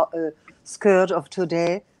like how a scourge of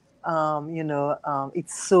today,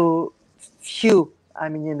 it's so few. I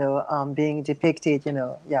mean, being depicted.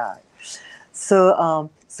 Yeah.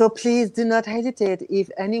 So please do not hesitate. If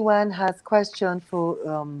anyone has question for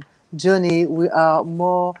Joni, we are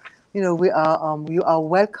more, you are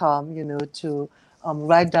welcome, to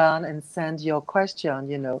write down and send your question.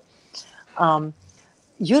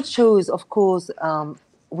 You chose, of course,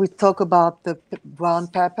 we talk about the brown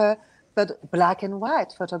paper, but black and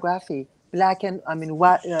white photography, black and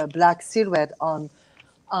white, black silhouette on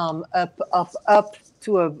up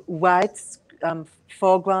to a white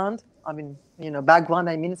foreground.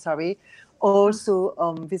 Background. Sorry. Also,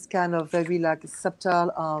 this kind of very like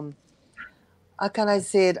subtle. How can I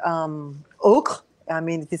say it? Ochre.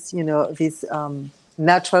 This this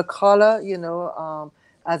natural color.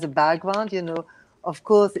 As a background. Of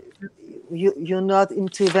course, you're not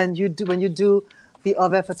into when you do the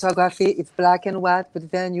other photography. It's black and white,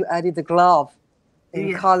 but then you added the glove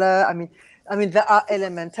in color. There are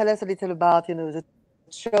elements. Tell us a little about the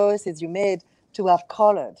choices you made to have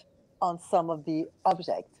colored on some of the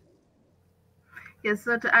objects. Yes,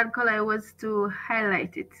 so to add color was to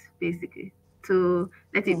highlight it, basically, to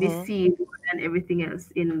let it be seen and everything else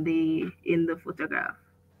in the photograph.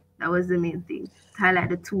 That was the main thing. To highlight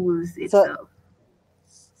the tools itself.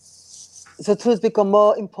 So tools become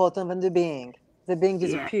more important than the being. The being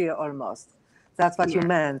disappear almost. That's what you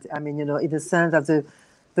meant. In the sense that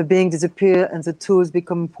the being disappear and the tools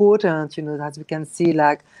become important. As we can see,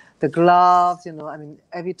 like the gloves.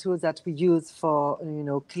 Every tool that we use for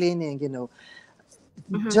cleaning.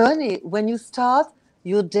 Joni, when you start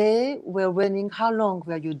your day, were running. How long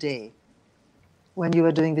were your day when you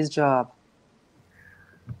were doing this job?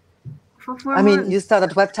 For 4 months. You start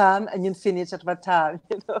at what time and you finish at what time?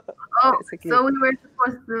 So we were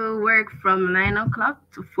supposed to work from 9 o'clock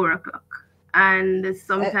to 4 o'clock, and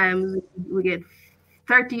sometimes we get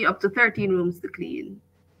 30 up to 13 rooms to clean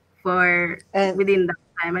within that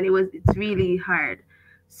time, and it's really hard.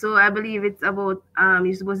 So I believe it's about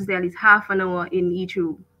you're supposed to stay at least half an hour in each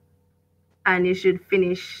room, and you should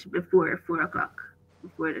finish before 4 o'clock,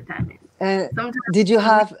 before the time ends. Did you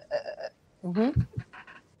have?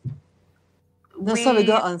 No, sorry,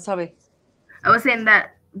 go on. Sorry. I was saying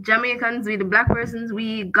that Jamaicans, with the black persons,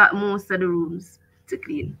 we got most of the rooms to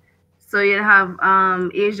clean. So you'd have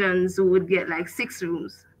Asians who would get like 6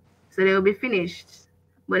 rooms, so they will be finished.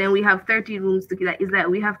 But then we have 30 rooms to clean. It's like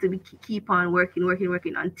we have to keep on working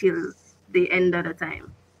until the end of the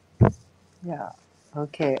time. Yeah.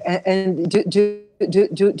 Okay. And do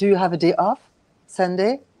you have a day off?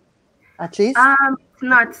 Sunday, at least? It's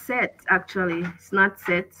not set, actually. It's not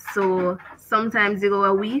set. So sometimes you go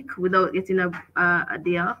a week without getting a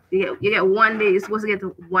day off. You get 1 day. You're supposed to get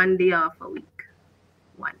 1 day off a week.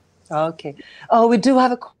 One. Okay. Oh, we do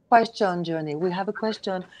have a question, Joni. We have a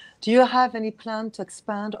question. Do you have any plan to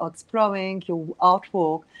expand or exploring your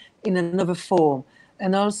artwork in another form?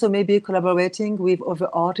 And also maybe collaborating with other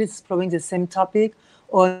artists exploring the same topic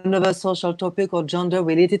or another social topic or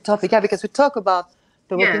gender-related topic? Yeah, because we talk about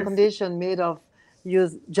the working condition made of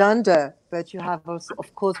use gender, but you have also,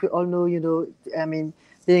 of course, we all know,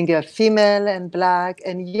 being a female and black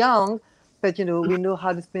and young, but, we know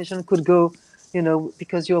how discrimination could go,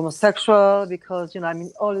 because you're homosexual, because,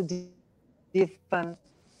 all the different,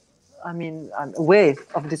 way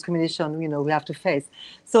of discrimination, we have to face.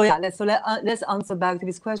 So, let's answer back to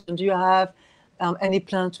this question. Do you have any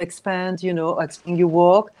plan to expand, or expand your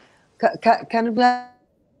work? Can we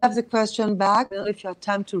have the question back? If you have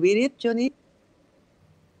time to read it, Joni?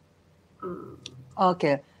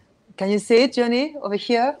 Okay. Can you say it, Joni, over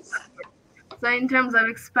here? So in terms of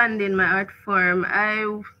expanding my art form, I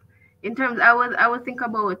would think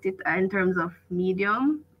about it in terms of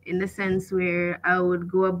medium, in the sense where I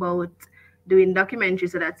would go about doing documentary,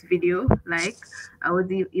 so that's video. Like I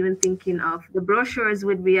was even thinking of the brochures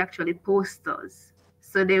would be actually posters,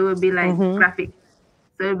 so they would be like graphics.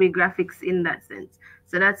 So it would be graphics in that sense.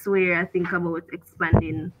 So that's where I think about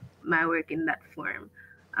expanding my work in that form.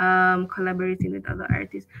 Collaborating with other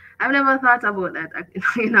artists. I've never thought about that,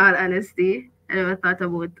 in all honesty. I never thought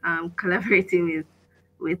about collaborating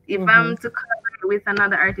with if I'm to collaborate with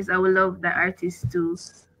another artist, I would love the artist to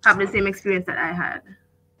have the same experience that I had,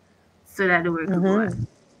 so that the work could go on.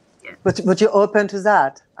 Yeah. But you're open to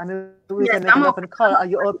that? We can make an open call. Are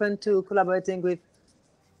you open to collaborating with?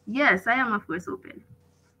 Yes, I am, of course, open.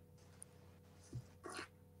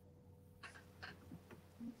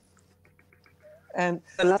 And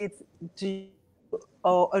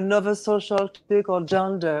or another social topic or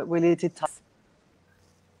gender related topic.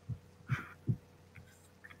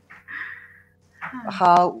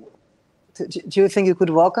 How do you think you could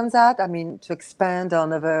work on that? To expand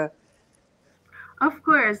on other. Of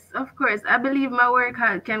course. I believe my work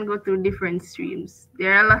can go through different streams.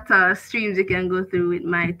 There are a lot of streams you can go through with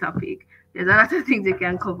my topic. There's a lot of things you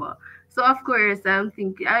can cover. So of course, I'm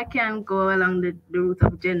thinking I can go along the route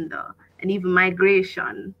of gender and even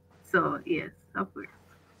migration. So yes, of course.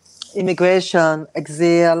 immigration,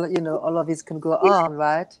 exile, all of this can go on,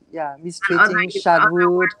 right? Yeah, And other, mistreating, other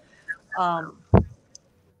childhood, work.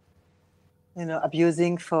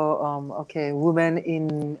 abusing for women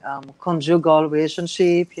in conjugal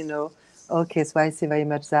relationship. Okay, so I see very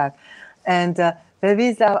much that. And there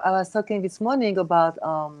is, I was talking this morning about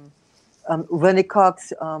Renee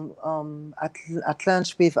Cox at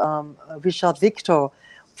lunch with Richard Victor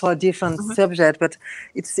for a different subject, but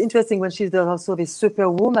it's interesting when she's also this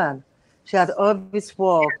superwoman. She had all this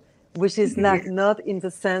work, which is like not in the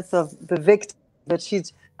sense of the victim, but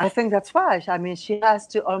I think that's why. I mean, she has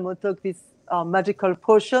to almost take this magical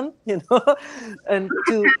potion, and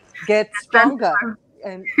to get stronger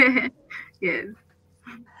and Yes.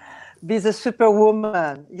 be the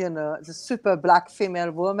superwoman, the super black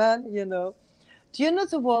female woman, Do you know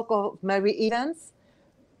the work of Mary Evans?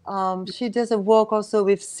 She does a work also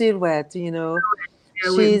with silhouette, Yeah,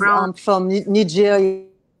 with She's brown. from Nigeria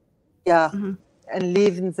Mhm. and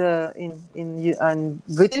live in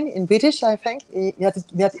Britain, in British, I think,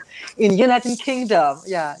 in United Kingdom.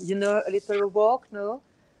 Yeah, a little work, no?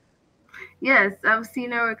 Yes, I've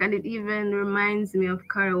seen her work, and it even reminds me of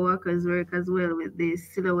Kara Walker's work as well, with the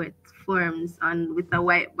silhouette forms on with a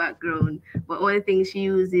white background. But only thing she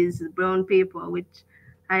uses is brown paper, which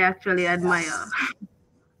I actually admire.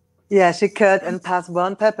 Yeah, she cut and passed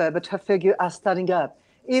brown pepper, but her figure are standing up.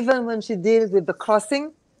 Even when she deals with the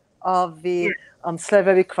crossing of Yeah. the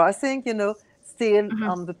slavery crossing, still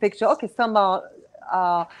Mhm. the picture, okay, some are,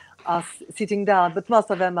 are sitting down, but most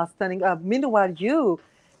of them are standing up. Meanwhile,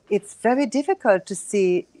 it's very difficult to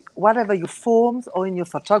see whatever your forms or in your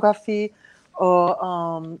photography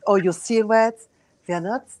or your silhouettes, they are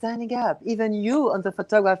not standing up. Even you on the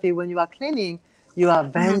photography, when you are cleaning, you are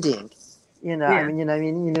Mhm. bending. Yeah.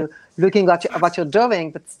 Looking at what you're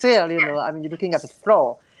doing, but still, you're looking at the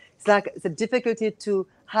floor. It's like the difficulty to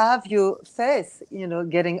have your face,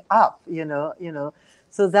 getting up,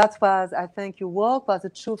 So that was, I think, your work was a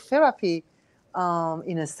true therapy,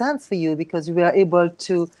 in a sense for you, because you were able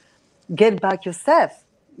to get back yourself,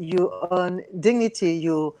 your own dignity,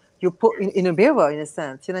 you put in a mirror, in a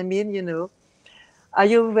sense. You know what I mean? Are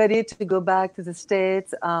you ready to go back to the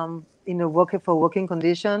States, for working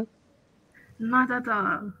condition? Not at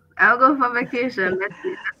all. I'll go for vacation. That's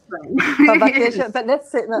it. That's For fine. vacation, but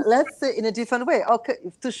let's say in a different way. Okay,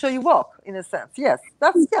 to show you work, in a sense. Yes,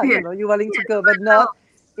 that's, yeah. Yeah. You're willing to Yeah. go, but No. not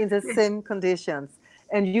in the Yeah. same conditions.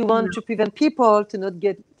 And you want No. to prevent people to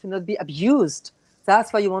not be abused.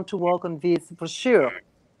 That's why you want to work on this for sure. Yes.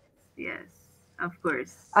 Yes. Of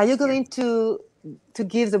course. Are you Yes. going to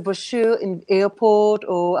give the brochure in airport,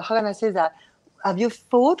 or how can I say that? Have you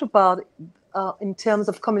thought about, in terms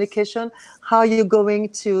of communication, how you're going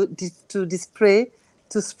to display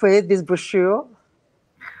to spread this brochure?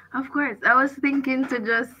 Of course. I was thinking to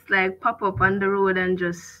just like pop up on the road and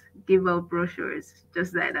just give out brochures,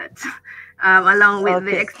 just like that. Along with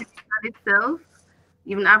the Okay. exhibition itself.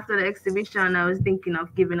 Even after the exhibition, I was thinking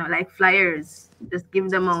of giving out like flyers, just give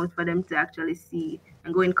them out for them to actually see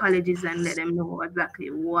and go in colleges and let them know exactly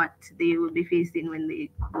what they will be facing when they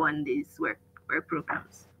go on these work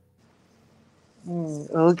programs.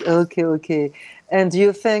 Okay, okay, okay. And do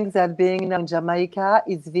you think that being now in Jamaica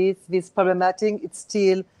is this problematic? It's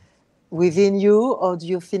still within you, or do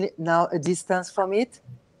you feel now a distance from it?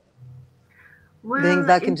 Being Well,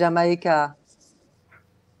 back in Jamaica.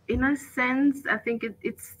 in a sense, I think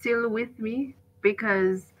it's still with me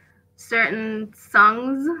because certain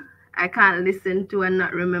songs I can't listen to and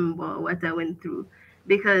not remember what I went through.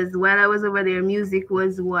 Because while I was over there, music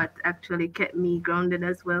was what actually kept me grounded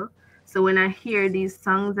as well. So when I hear these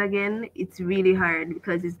songs again, it's really hard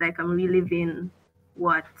because it's like I'm reliving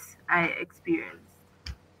what I experienced.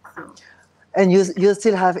 So, And you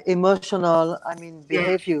still have emotional, yeah,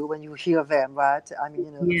 behavior when you hear them, right?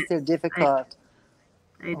 It's yes, still I, difficult.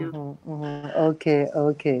 I do. Okay,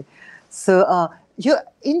 okay. So you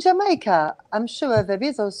in Jamaica, I'm sure there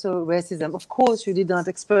is also racism. Of course, you did not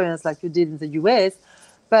experience like you did in the US,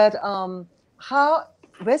 but how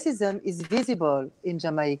racism is visible in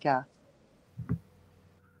Jamaica?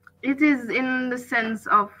 It is in the sense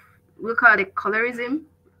of, we'll call it colorism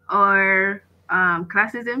or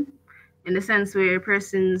classism, in the sense where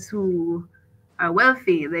persons who are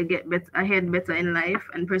wealthy they get ahead better in life,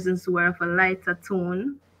 and persons who are of a lighter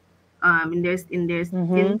tone in their Mm-hmm.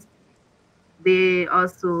 skin, they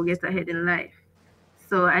also get ahead in life.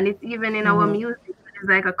 So, and it's even in our Mm-hmm. music, it's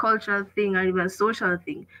like a cultural thing or even a social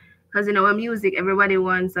thing. Because in our music, everybody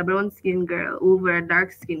wants a brown skinned girl over a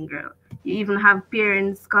dark skinned girl. You even have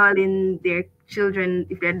parents calling their children,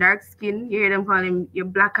 if they're dark skinned, you hear them calling you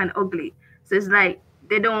black and ugly. So it's like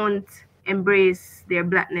they don't. embrace their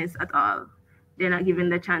blackness at all. They're not given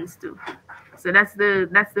the chance to. So that's the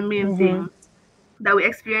main thing that we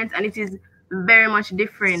experience, and it is very much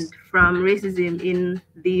different from racism in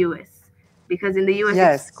the US, because in the US it's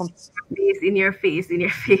Yes. in your face, in your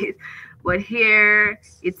face, but here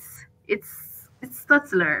it's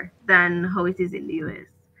subtler than how it is in the US.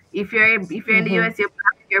 If you're in the US, you're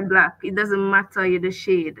black. You're black. It doesn't matter you the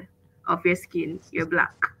shade of your skin. You're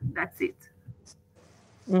black. That's it.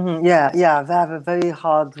 Yeah, yeah. They have a very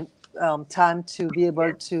hard time to be able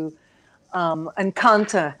Yes, to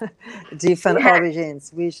encounter different yes,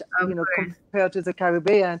 origins, which, of course. compared to the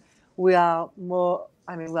Caribbean, we are more,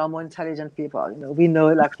 I mean, we are more intelligent people. We know,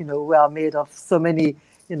 like, we are made of so many,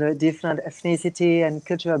 different ethnicity and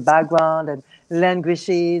cultural background and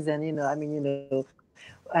languages and, I mean,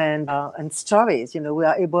 and stories. We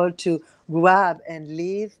are able to grab and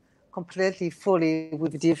live completely fully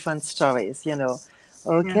with different stories. Yes.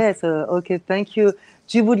 Okay, so okay, thank you.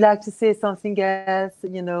 You would like to say something else?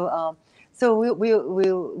 So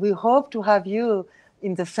we hope to have you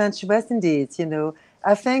in the French West Indies.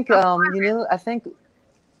 I think Of course. I think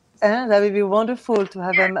that would be wonderful to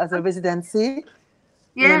have them as a Yes. residency.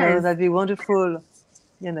 Yes. That'd be wonderful.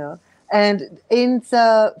 you know. And in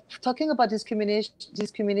the talking about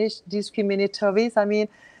discriminatories, I mean,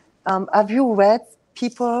 have you read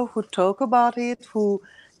people who talk about it, who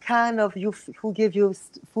kind of who gave you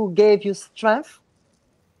strength?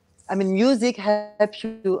 I mean, music helps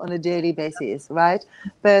you on a daily basis, right?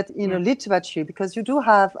 But Yes. literature, because you do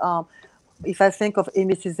have, if I think of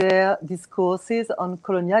Aimé Césaire discourses on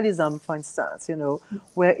colonialism, for instance,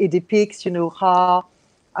 where it depicts, how,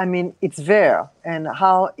 I mean, it's there and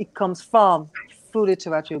how it comes from through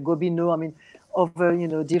literature. Gobineau, I mean, over,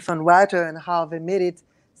 different writer and how they made it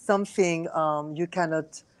something you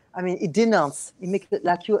cannot, I mean, it makes it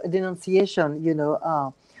like you a denunciation,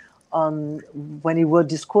 on when he wrote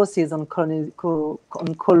discourses on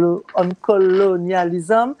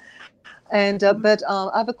colonialism. And but I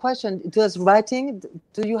have a question. Do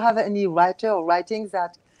you have any writer or writings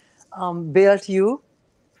that built you?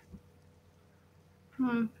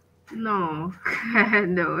 Hmm. No.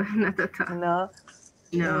 No, not at all. No,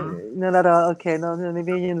 No. no, not at all. Okay, no, no,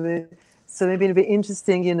 maybe so maybe it'll be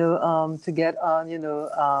interesting, to get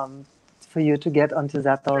on, for you to get onto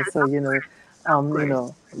that Yes, also, of course.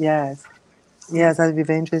 yes. Yes, Yes. that would be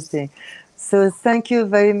very interesting. So thank you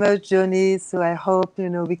very much, Joni. So I hope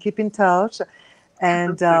we keep in touch, Yes,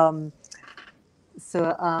 and of course.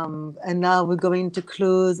 and now we're going to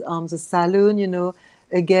close the saloon.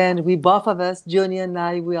 Again, we both of us, Joni and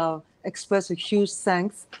I, we are express a huge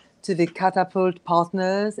thanks to the Catapult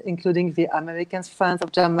partners, including the American Friends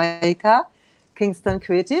of Jamaica, Kingston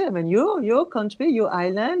Creative. I mean, your country, your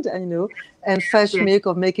island, and and Fresh Yes. Milk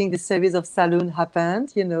of making this series of saloon happen.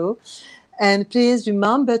 And please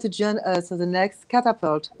remember to join us for the next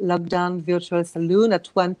Catapult Lockdown Virtual Saloon at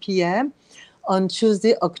 1 p.m. on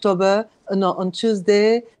Tuesday, on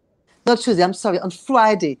Tuesday, not Tuesday, I'm sorry, on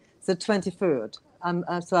Friday, the 23rd.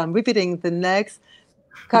 So I'm repeating the next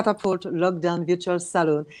Catapult Lockdown Virtual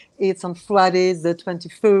Salon. It's on Friday, the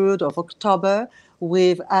 23rd of October,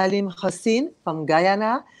 with Alim Hossein from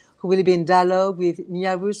Guyana, who will be in dialogue with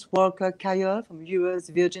Nyarus Walker Kayol from US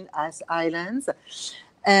Virgin Islands.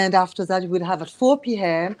 And after that, we'll have at 4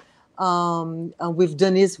 p.m. With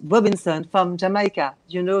Denise Robinson from Jamaica.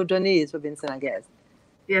 You know Denise Robinson, I guess.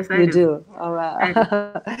 Yes, I You do. do. All I do.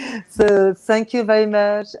 right. So thank you very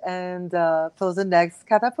much. And for the next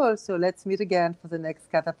catapult. So let's meet again for the next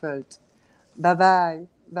catapult. Bye bye.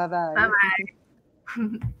 Bye Bye bye.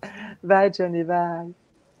 bye. Bye, Johnny. Bye.